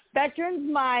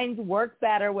 Veterans' minds work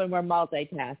better when we're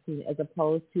multitasking as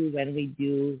opposed to when we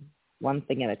do one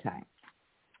thing at a time.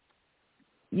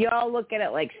 You all look at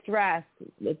it like stress.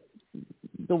 It's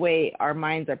the way our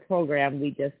minds are programmed.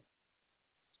 We just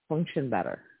function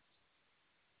better.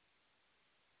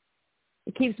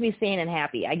 It keeps me sane and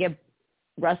happy. I get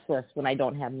restless when I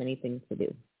don't have many things to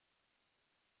do.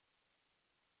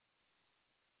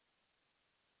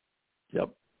 Yep.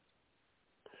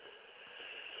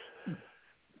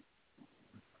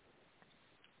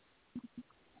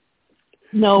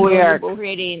 No, we are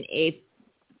creating a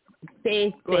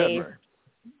faith-based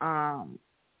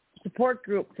support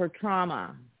group for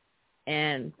trauma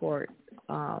and for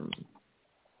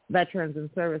veterans and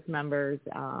service members,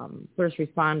 first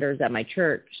responders at my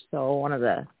church. So one of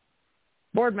the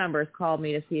board members called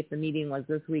me to see if the meeting was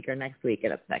this week or next week,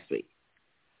 and it's next week,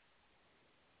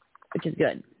 which is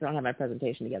good. I don't have my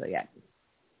presentation together yet.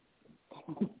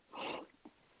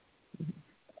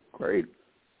 Great.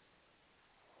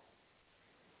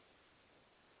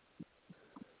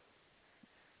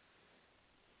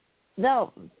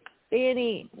 No,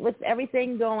 Fannie, with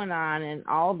everything going on and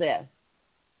all this,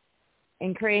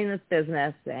 and creating this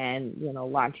business and,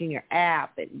 launching your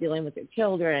app and dealing with your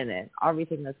children and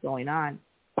everything that's going on,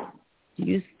 do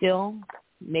you still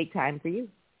make time for you?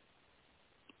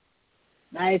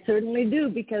 I certainly do,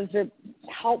 because it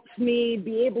helps me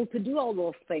be able to do all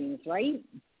those things, right?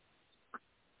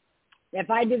 If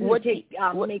I didn't Go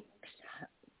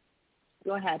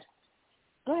ahead.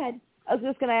 Go ahead. I was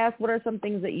just going to ask, what are some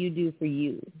things that you do for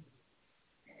you?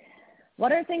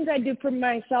 What are things I do for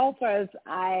myself is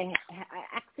I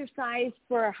exercise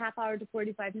for a half hour to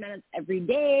 45 minutes every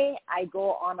day. I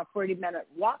go on a 40-minute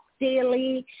walk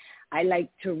daily. I like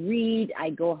to read.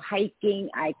 I go hiking.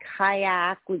 I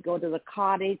kayak. We go to the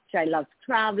cottage. I love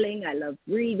traveling. I love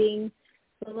reading.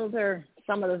 So those are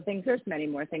some of the things. There's many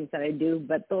more things that I do,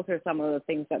 but those are some of the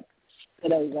things that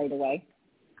stood out right away.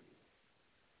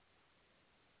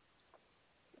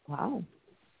 Wow.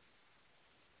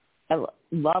 I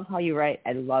love how you write,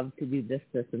 I love to do this,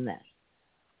 this, and this.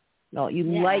 No, you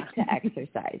like to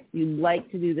exercise. You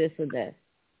like to do this and this.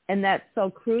 And that's so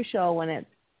crucial when it's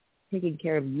taking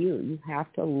care of you. You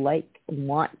have to want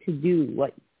to do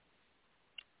what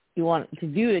you want to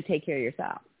do to take care of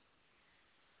yourself.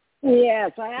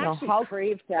 Yes, I actually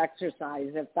crave to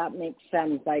exercise, if that makes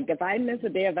sense. Like, if I miss a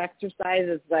day of exercise,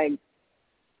 it's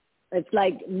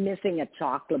like missing a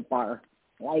chocolate bar.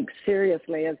 Like,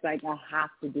 seriously, it's like I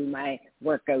have to do my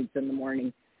workouts in the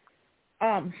morning.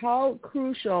 How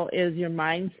crucial is your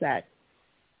mindset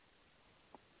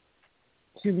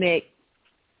to make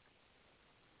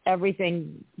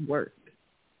everything work?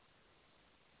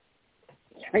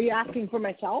 Are you asking for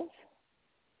myself?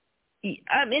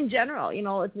 In general,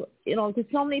 because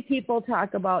so many people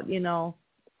talk about,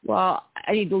 well,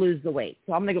 I need to lose the weight,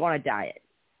 so I'm going to go on a diet.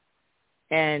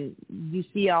 And you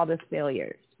see all this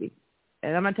failures.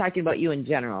 And I'm not talking about you in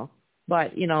general,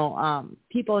 but,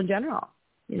 people in general,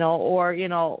 or,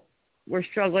 we're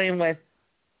struggling with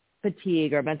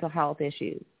fatigue or mental health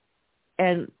issues.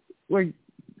 And we're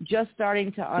just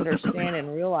starting to understand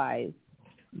and realize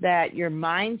that your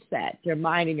mindset, your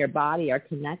mind and your body are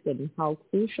connected, and how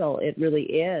crucial it really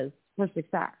is for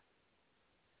success.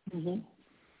 Mm-hmm.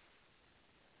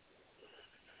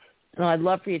 So I'd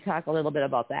love for you to talk a little bit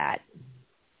about that.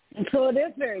 So it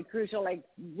is very crucial. Like,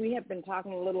 we have been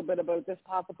talking a little bit about this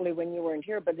possibly when you weren't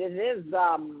here, but it is,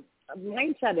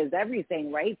 mindset is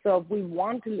everything, right? So so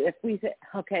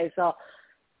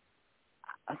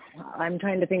I'm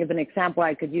trying to think of an example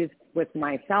I could use with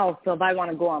myself. So if I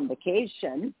want to go on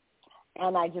vacation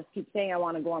and I just keep saying I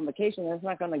want to go on vacation, that's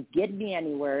not going to get me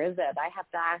anywhere, is it? I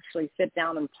have to actually sit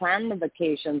down and plan the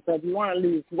vacation. So if you want to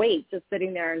lose weight, just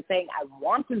sitting there and saying I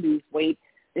want to lose weight,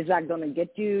 is that going to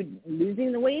get you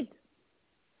losing the weight?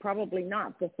 Probably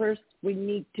not. So first we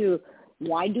need to,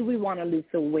 why do we want to lose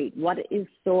the weight? What is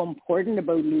so important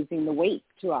about losing the weight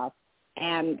to us?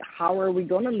 And how are we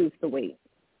going to lose the weight?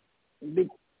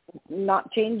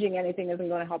 Not changing anything isn't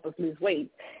going to help us lose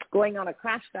weight. Going on a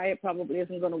crash diet probably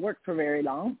isn't going to work for very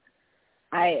long.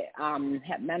 I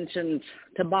had mentioned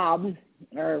to Bob,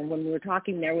 or when we were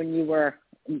talking there, when you were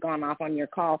gone off on your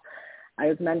call, I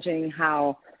was mentioning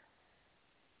how,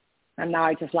 and now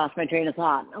I just lost my train of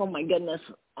thought. Oh, my goodness.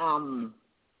 I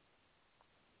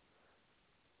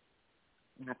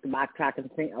have to backtrack and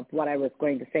think of what I was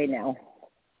going to say now.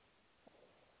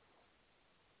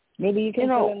 Maybe you can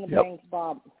fill in the blanks,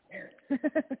 Bob.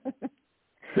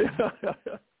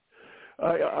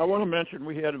 I want to mention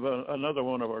we had another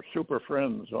one of our super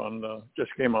friends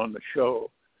just came on the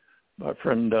show. My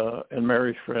friend and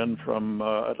Mary's friend from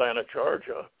Atlanta,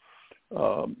 Georgia,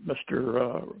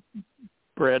 Mr.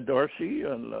 Brad Dorsey,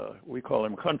 and we call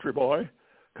him Country Boy.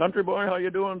 Country Boy, how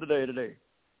you doing today?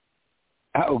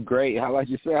 Oh, great. How about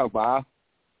yourself, Bob?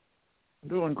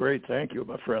 Doing great, thank you,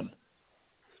 my friend.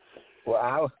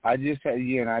 Well, I just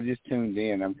tuned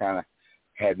in. I'm kind of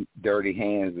had dirty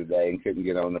hands today and couldn't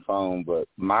get on the phone, but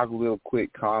my little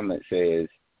quick comment says,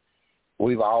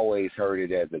 we've always heard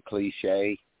it as a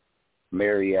cliche.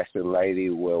 Mary asked the lady,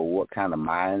 well, what kind of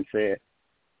mindset?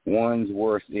 One's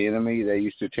worst enemy, they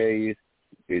used to tell you,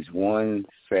 is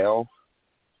oneself.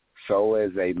 So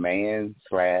as a man/woman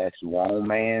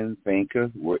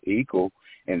thinker, we're equal.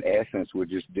 In essence, we're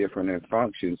just different in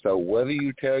function. So whether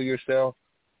you tell yourself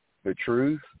the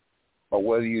truth or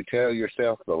whether you tell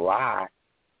yourself the lie,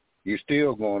 you're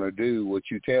still going to do what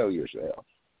you tell yourself.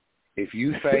 If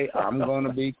you say, I'm going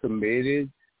to be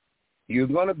committed, you're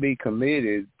going to be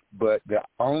committed, but the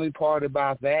only part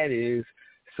about that is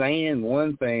saying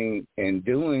one thing and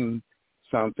doing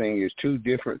something is two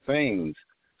different things.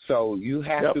 So you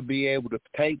have to be able to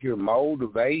take your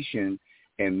motivation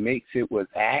and mix it with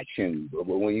action. But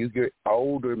when you get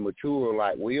older and mature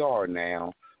like we are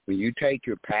now, when you take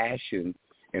your passion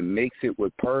and mix it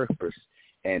with purpose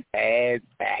and add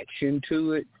action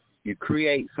to it, you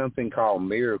create something called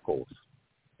miracles.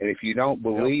 And if you don't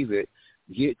believe it,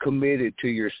 get committed to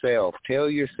yourself. Tell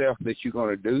yourself that you're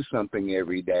going to do something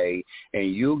every day,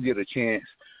 and you'll get a chance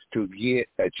to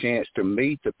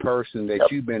meet the person that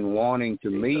you've been wanting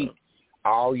to meet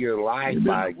all your life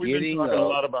by getting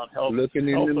up, looking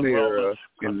in the mirror,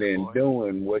 and then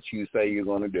doing what you say you're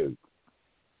going to do.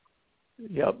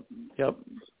 Yep.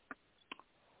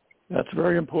 That's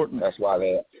very important. That's why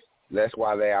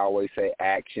they always say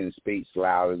action speaks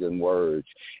louder than words.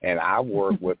 And I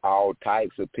work with all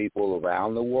types of people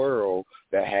around the world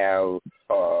that have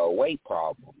weight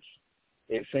problems.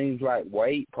 It seems like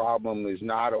weight problem is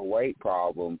not a weight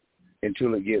problem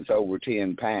until it gets over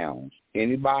 10 pounds.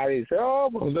 Anybody say, oh,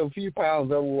 I'm a few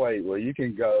pounds overweight. Well, you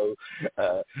can go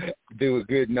do a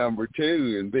good number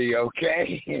 2 and be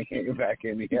okay back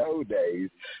in the old days.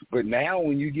 But now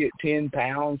when you get 10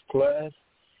 pounds plus,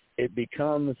 it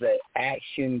becomes an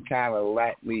action kind of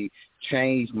let me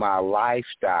change my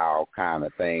lifestyle kind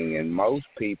of thing. And most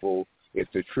people, if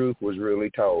the truth was really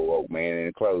told, old man,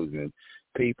 in closing,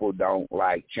 people don't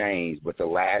like change. But the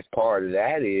last part of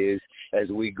that is, as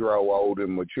we grow old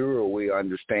and mature, we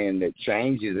understand that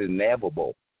change is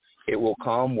inevitable. It will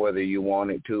come whether you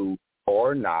want it to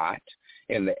or not.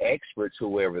 And the experts,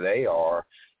 whoever they are,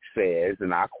 says,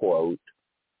 and I quote,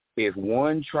 if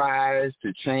one tries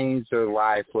to change their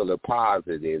life for the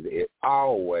positive, it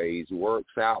always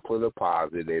works out for the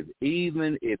positive,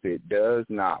 even if it does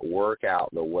not work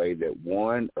out the way that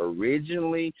one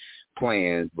originally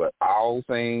plans. But all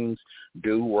things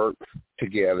do work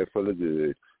together for the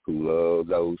good, who love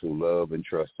those who love and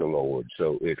trust the Lord.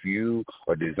 So if you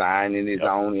are designed in his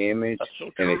own image,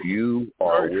 and if you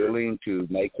are willing to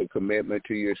make a commitment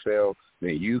to yourself,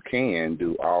 then you can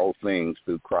do all things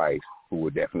through Christ, who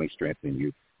will definitely strengthen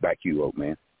you. Back to you, old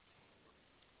man.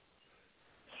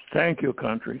 Thank you,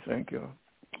 country. Thank you.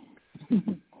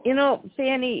 You know,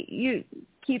 Fannie, you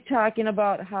keep talking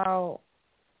about how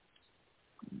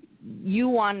you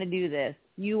want to do this,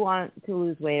 you want to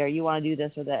lose weight, or you want to do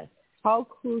this or this. How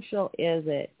crucial is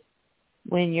it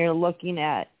when you're looking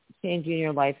at changing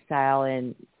your lifestyle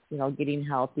and, you know, getting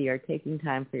healthy or taking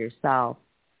time for yourself,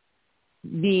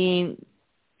 being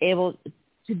able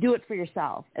to do it for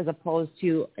yourself as opposed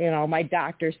to, you know, my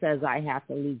doctor says I have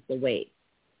to lose the weight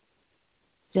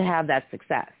to have that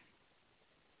success?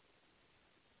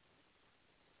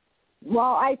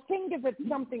 Well, I think if it's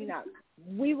something that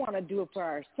we want to do it for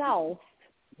ourselves,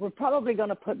 we're probably going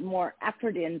to put more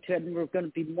effort into it, and we're going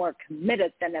to be more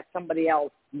committed than if somebody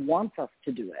else wants us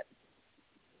to do it.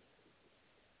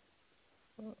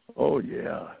 Oh,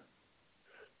 yeah.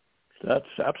 That's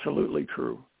absolutely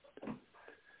true.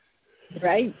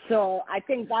 Right? So I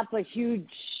think that's a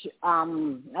huge,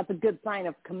 that's a good sign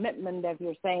of commitment if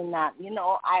you're saying that, you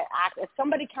know, if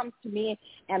somebody comes to me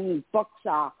and books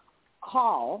a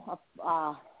call,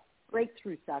 a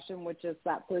breakthrough session, which is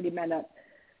that 30-minute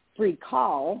free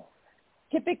call,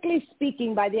 typically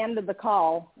speaking, by the end of the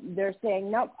call, they're saying,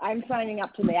 nope, I'm signing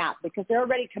up to the app, because they're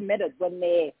already committed when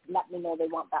they let me know they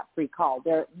want that free call.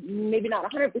 They're maybe not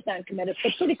 100% committed,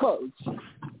 but pretty close.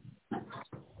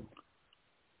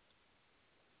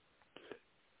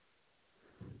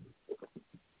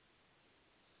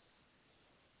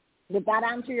 Did that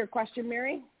answer your question,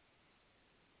 Mary?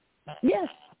 Yes.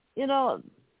 You know,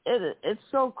 it's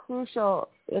so crucial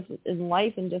in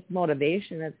life, and just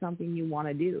motivation. It's something you want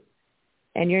to do.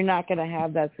 And you're not going to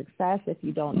have that success if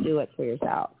you don't do it for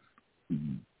yourself.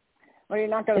 Well, you're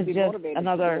not going to be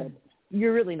motivated.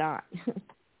 You're really not.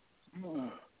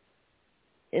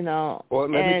 You know. Well,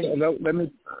 let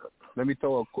me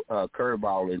throw a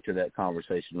curveball into that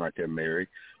conversation right there, Mary.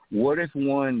 What if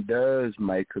one does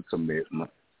make a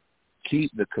commitment,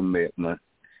 keep the commitment,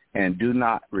 and do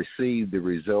not receive the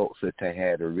results that they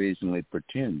had originally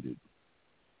pretended?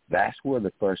 That's where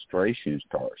the frustration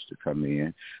starts to come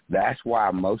in. That's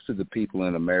why most of the people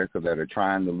in America that are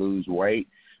trying to lose weight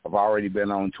have already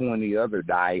been on 20 other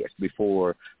diets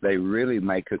before they really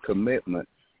make a commitment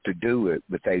to do it.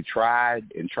 But they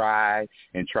tried and tried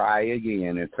and try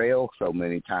again and fail so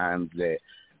many times that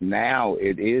now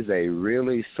it is a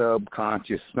really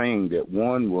subconscious thing that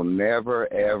one will never,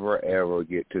 ever, ever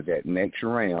get to that next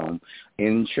realm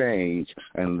in change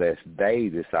unless they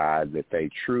decide that they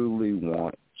truly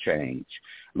want change.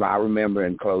 I remember,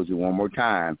 in closing one more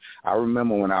time, I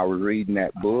remember when I was reading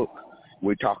that book,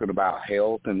 we're talking about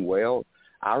health and wealth.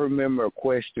 I remember a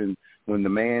question when the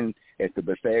man at the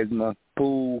Bethesda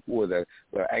pool where the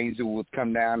angel would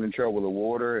come down and trouble the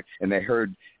water, and they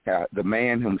heard the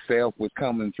man himself was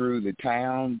coming through the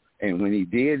town. And when he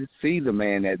did see the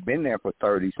man that had been there for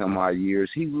 30-some-odd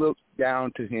years, he looked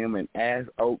down to him and asked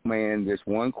Oakman this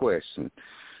one question.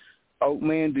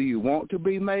 Oakman, do you want to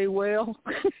be made well?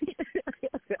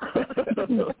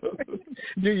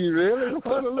 Do you really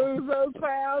want to lose those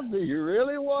pounds? Do you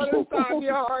really want to stop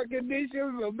your heart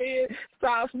condition from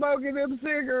stop smoking them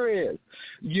cigarettes?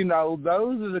 You know,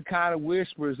 those are the kind of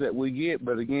whispers that we get.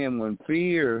 But again, when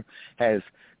fear has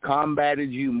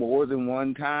combated you more than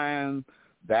one time,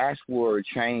 that's where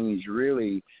change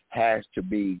really has to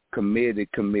be committed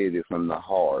from the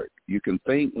heart. You can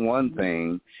think one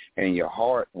thing and your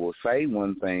heart will say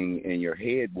one thing and your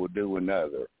head will do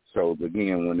another. So,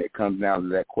 again, when it comes down to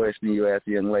that question you asked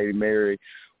the young lady, Mary,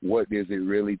 what does it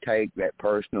really take, that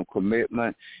personal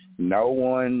commitment? No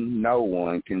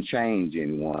one can change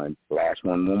anyone. Last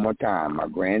one more time. My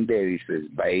granddaddy says,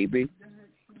 baby,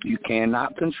 you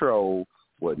cannot control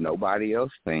what nobody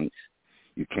else thinks.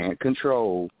 You can't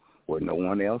control what no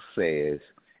one else says,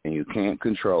 and you can't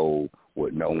control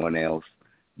what no one else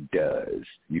does.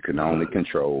 You can only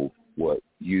control what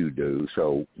you do.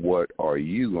 So what are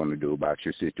you going to do about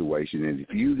your situation? And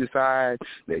if you decide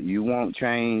that you won't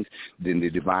change, then the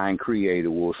divine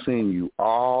creator will send you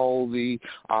all the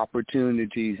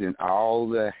opportunities and all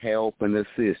the help and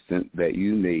assistance that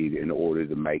you need in order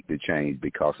to make the change.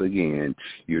 Because, again,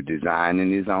 you're designed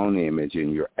in his own image,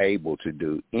 and you're able to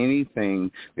do anything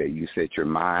that you set your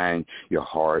mind, your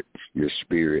heart, your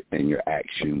spirit, and your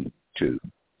action to.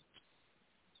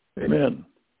 Amen.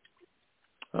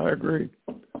 I agree.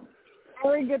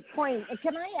 Very good point.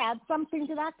 Can I add something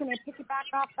to that? Can I pick it back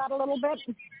off that a little bit?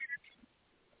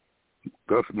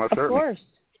 Go for my Of course.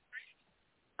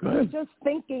 Go I was ahead. just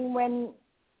thinking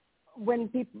when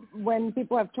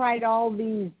people have tried all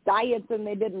these diets and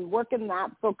they didn't work in that.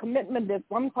 So commitment is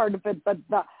one part of it,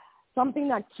 but something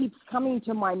that keeps coming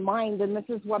to my mind, and this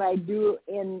is what I do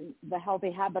in the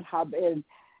Healthy Habit Hub, is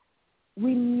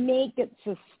we make it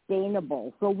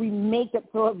sustainable. So we make it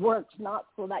so it works, not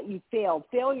so that you fail.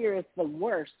 Failure is the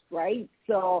worst, right?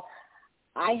 So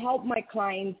I help my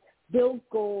clients build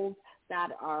goals that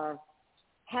are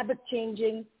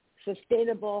habit-changing,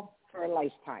 sustainable for a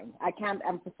lifetime. I can't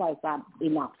emphasize that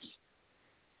enough.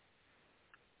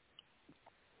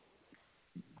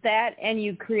 That, and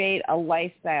you create a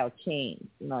lifestyle change.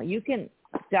 You know, you can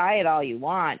diet all you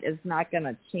want. It's not going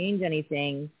to change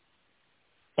anything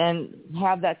and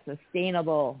have that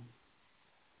sustainable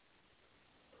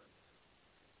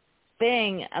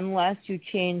thing unless you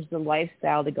change the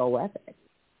lifestyle to go with it.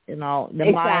 You know, the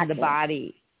mind, the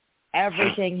body,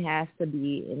 everything has to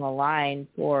be in a line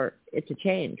for it to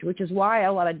change, which is why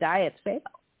a lot of diets fail.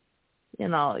 You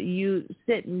know, you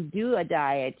sit and do a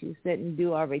diet, you sit and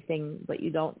do everything, but you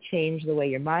don't change the way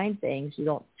your mind thinks. You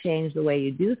don't change the way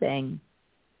you do things.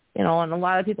 You know, and a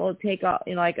lot of people take out,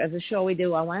 you know, like as a show we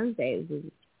do on Wednesdays,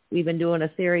 we've been doing a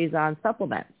series on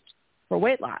supplements for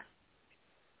weight loss.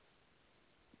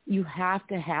 You have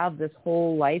to have this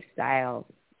whole lifestyle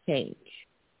change.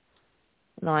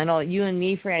 You know, I know you and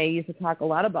me, Franny, used to talk a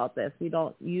lot about this. We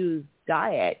don't use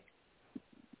diet.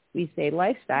 We say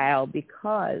lifestyle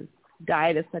because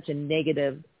diet is such a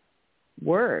negative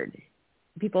word.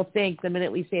 People think the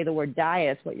minute we say the word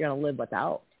diet, it's what you're going to live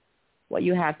without, what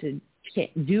you have to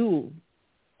do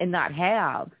and not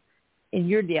have. And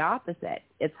you're the opposite.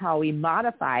 It's how we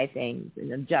modify things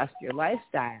and adjust your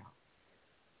lifestyle.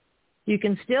 You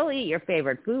can still eat your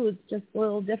favorite foods, just a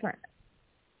little different.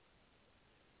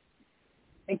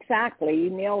 Exactly. You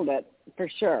nailed it, for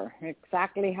sure.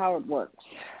 Exactly how it works.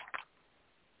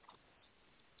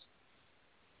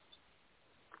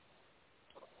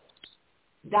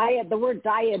 Diet, the word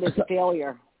diet is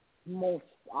failure most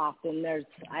often.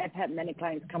 I've had many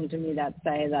clients come to me that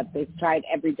say that they've tried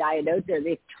every diet out there.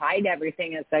 They've tried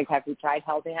everything. It's like, have you tried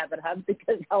Healthy Habit Hub?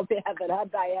 Because Healthy Habit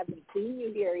Hub, I haven't seen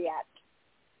you here yet.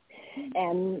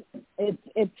 And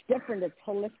it's different. It's a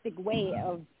holistic way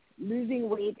of losing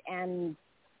weight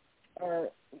or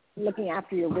looking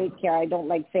after your weight care. I don't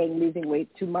like saying losing weight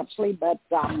too muchly, but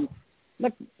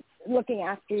looking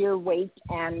after your weight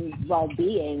and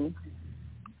well-being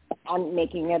and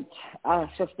making it a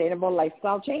sustainable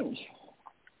lifestyle change.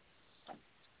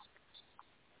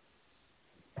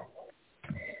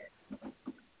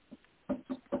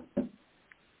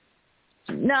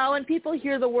 No, when people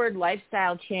hear the word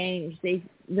lifestyle change,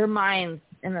 their minds,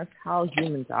 and that's how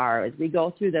humans are, as we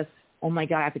go through this, oh my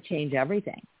God, I have to change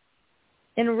everything.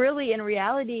 And really, in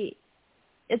reality,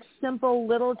 it's simple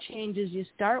little changes you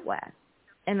start with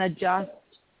and adjust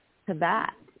to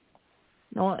that.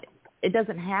 No, it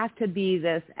doesn't have to be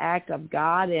this act of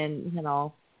God and, you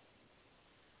know,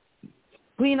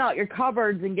 clean out your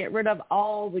cupboards and get rid of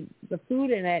all the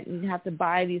food in it, and you have to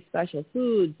buy these special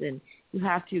foods, and you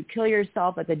have to kill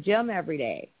yourself at the gym every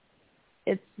day.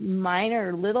 It's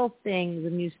minor little things,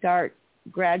 and you start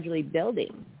gradually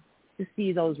building to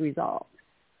see those results.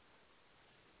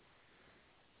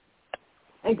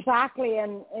 Exactly,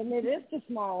 and it is the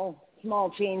small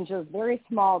changes, very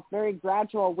small, very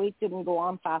gradual. Weight didn't go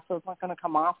on fast, so it's not going to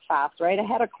come off fast, right? I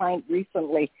had a client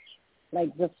recently,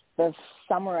 like this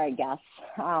summer, I guess.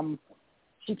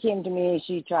 She came to me.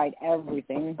 She tried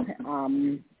everything.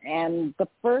 And the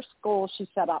first goal she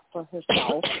set up for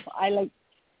herself, I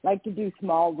like to do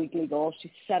small weekly goals.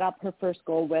 She set up her first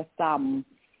goal with, and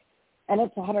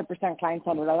it's 100%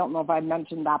 client-centered. I don't know if I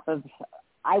mentioned that, but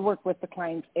I work with the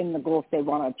clients in the goals they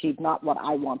want to achieve, not what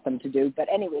I want them to do. But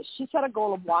anyway, she set a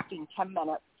goal of walking 10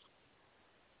 minutes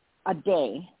a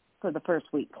day for the first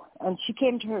week. And she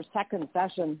came to her second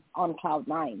session on cloud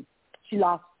 9. She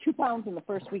lost 2 pounds in the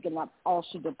first week, and that's all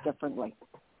she did differently.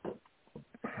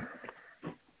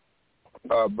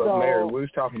 But Mary, we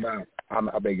was talking about,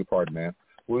 I beg your pardon, ma'am.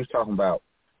 We was talking about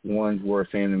one's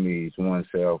worst enemy is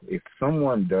oneself. If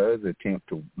someone does attempt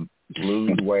to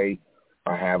lose weight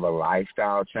or have a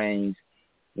lifestyle change,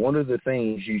 one of the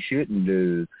things you shouldn't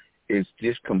do is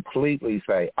just completely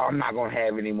say, I'm not going to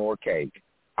have any more cake.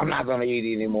 I'm not going to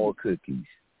eat any more cookies.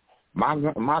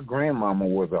 My grandmama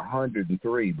was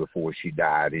 103 before she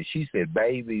died, and she said,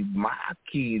 baby, my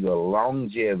key to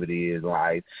longevity in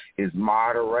life is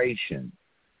moderation.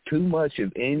 Too much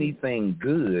of anything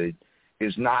good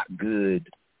is not good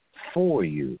for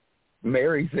you.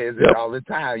 Mary says it all the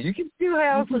time. You can still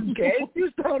have some cake. You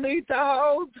just don't eat the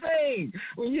whole thing.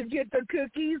 When you get the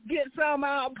cookies, get some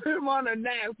out, put them on a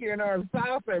napkin or a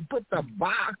saucer, and put the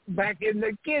box back in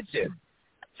the kitchen.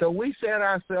 So we set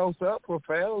ourselves up for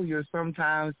failure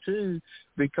sometimes, too,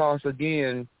 because,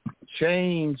 again,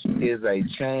 change is a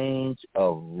change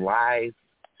of lifestyle.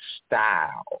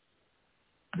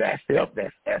 That's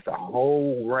a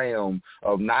whole realm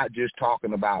of not just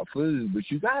talking about food, but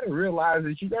you got to realize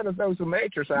that you got to throw some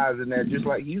exercise in there, just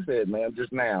like you said, ma'am,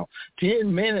 just now.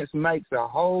 10 minutes makes a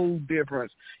whole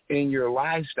difference in your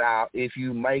lifestyle if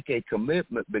you make a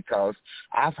commitment, because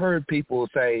I've heard people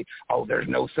say, oh, there's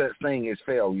no such thing as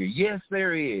failure. Yes,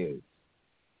 there is.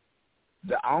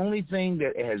 The only thing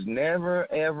that has never,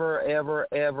 ever, ever,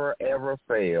 ever, ever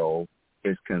failed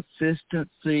is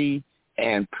consistency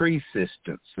and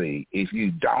persistency. If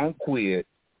you don't quit,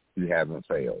 you haven't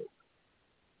failed.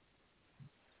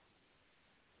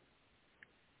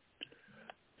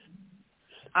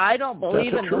 I don't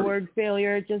believe in the word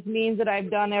failure. It just means that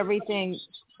I've done everything.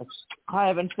 I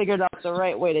haven't figured out the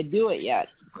right way to do it yet.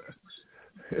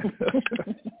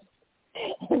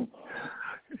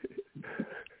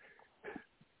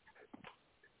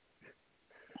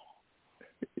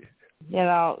 You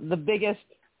know, the biggest,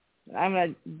 I'm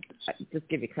going to just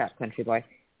give you crap, country boy.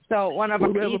 So one of our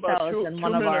ethos and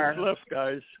one of our... 2 minutes left,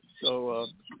 guys. So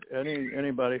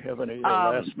anybody have any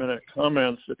last-minute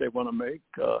comments that they want to make?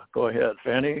 Go ahead.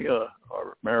 Fannie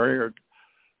or Mary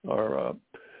or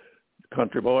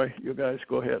country boy, you guys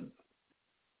go ahead.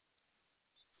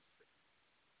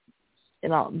 You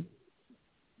know,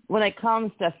 when it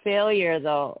comes to failure,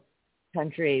 though,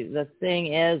 country, the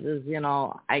thing is, you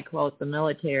know, I quote the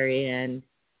military, and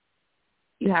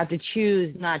you have to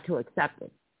choose not to accept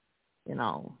it. You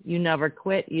know, you never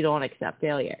quit, you don't accept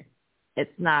failure.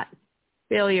 It's not,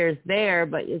 failure's there,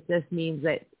 but it just means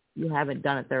that you haven't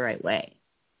done it the right way.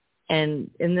 And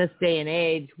in this day and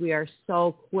age, we are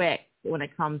so quick when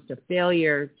it comes to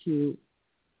failure to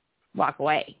walk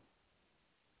away.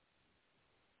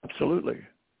 Absolutely.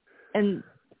 And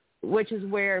which is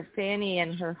where Fannie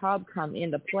and her hub come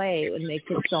into play and makes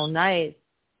it so nice,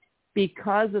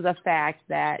 because of the fact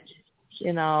that,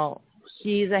 you know,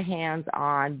 she's a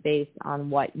hands-on based on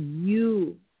what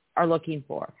you are looking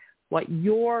for, what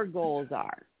your goals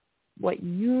are, what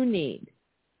you need.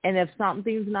 And if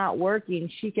something's not working,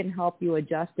 she can help you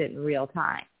adjust it in real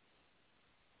time.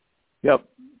 Yep.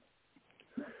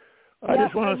 I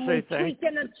just want to say thank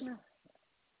you.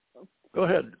 Go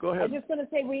ahead. I was just going to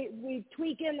say we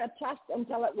tweak and adjust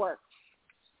until it works.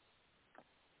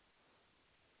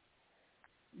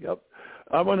 Yep.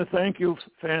 I want to thank you,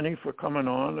 Fannie, for coming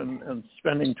on and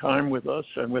spending time with us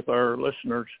and with our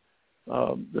listeners.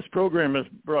 This program is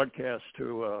broadcast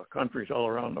to countries all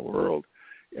around the world.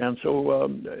 And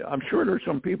so I'm sure there's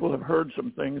some people who have heard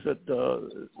some things that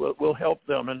will help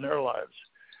them in their lives.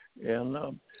 And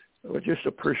I would just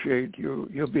appreciate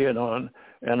you being on.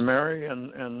 And Mary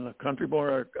and Country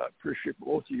Boy, I appreciate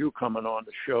both of you coming on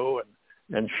the show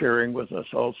and sharing with us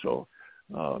also.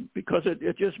 Because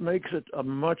it just makes it a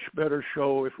much better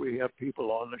show if we have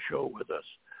people on the show with us.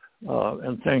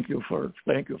 And thank you for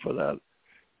that.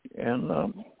 And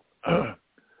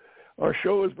our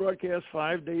show is broadcast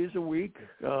 5 days a week,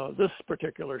 this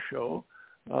particular show,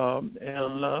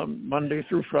 and Monday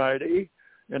through Friday.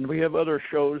 And we have other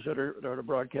shows that are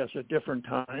broadcast at different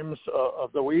times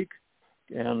of the week.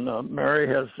 And Mary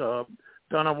has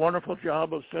done a wonderful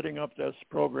job of setting up those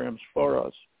programs for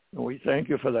us. And we thank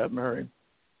you for that, Mary.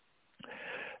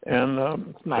 And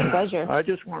it's my pleasure. I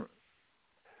just want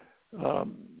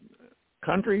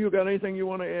Country, you got anything you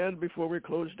want to add before we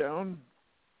close down?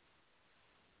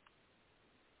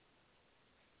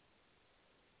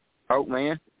 Oh,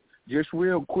 man, just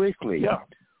real quickly. Yeah.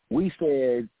 We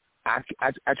said,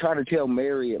 I try to tell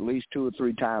Mary at least 2 or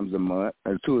 3 times a month,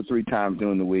 or 2 or 3 times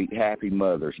during the week, Happy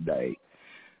Mother's Day.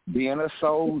 Being a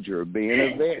soldier, being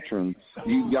a veteran,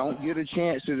 you don't get a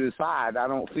chance to decide, I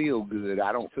don't feel good,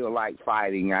 I don't feel like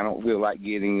fighting, I don't feel like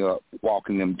getting up,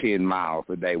 walking them 10 miles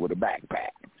a day with a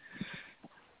backpack.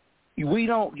 We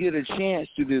don't get a chance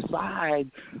to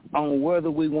decide on whether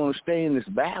we want to stay in this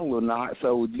battle or not.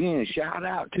 So, again, shout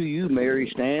out to you, Mary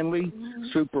Stanley,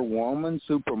 superwoman,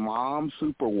 super mom,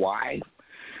 super wife.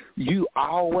 You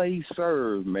always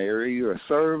serve, Mary. You're a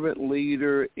servant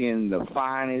leader in the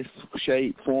finest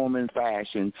shape, form, and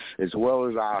fashion, as well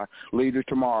as our leader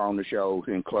tomorrow on the show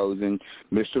in closing,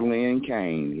 Mr. Lynn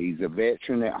Kane. He's a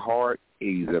veteran at heart.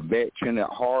 He's a veteran at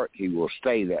heart. He will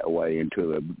stay that way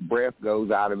until the breath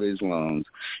goes out of his lungs.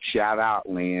 Shout out,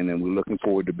 Lynn, and we're looking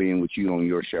forward to being with you on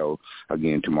your show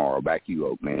again tomorrow. Back to you,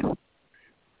 Oak Man.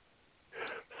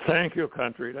 Thank you,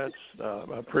 Country. That's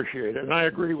I appreciate it. And I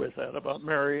agree with that about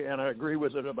Mary, and I agree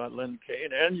with it about Lynn Kane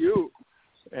and you,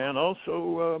 and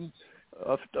also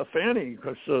Fannie,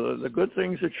 because the good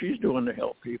things that she's doing to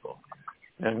help people.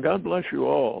 And God bless you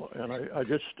all. And I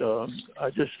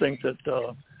just think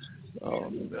that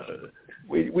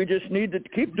we just need to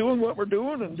keep doing what we're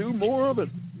doing and do more of it,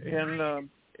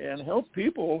 and help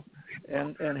people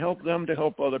and help them to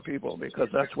help other people, because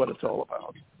that's what it's all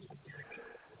about.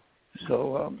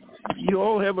 So you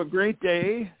all have a great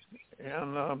day.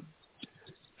 And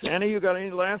Fannie, you got any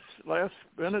last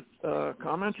minute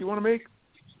comments you want to make?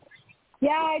 Yeah,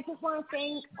 I just want to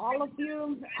thank all of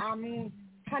you,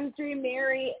 Country,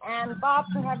 Mary, and Bob,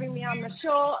 for having me on the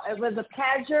show. It was a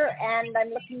pleasure, and I'm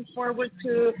looking forward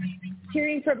to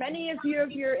hearing from any of you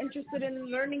if you're interested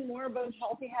in learning more about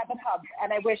Healthy Habit Hub.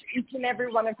 And I wish each and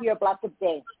every one of you a blessed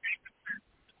day.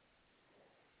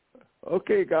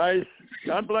 Okay, guys.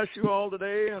 God bless you all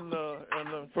today and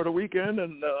for the weekend,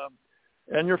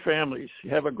 and your families.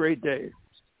 Have a great day.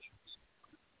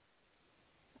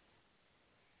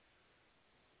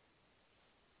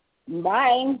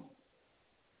 Bye.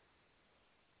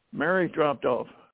 Mary dropped off.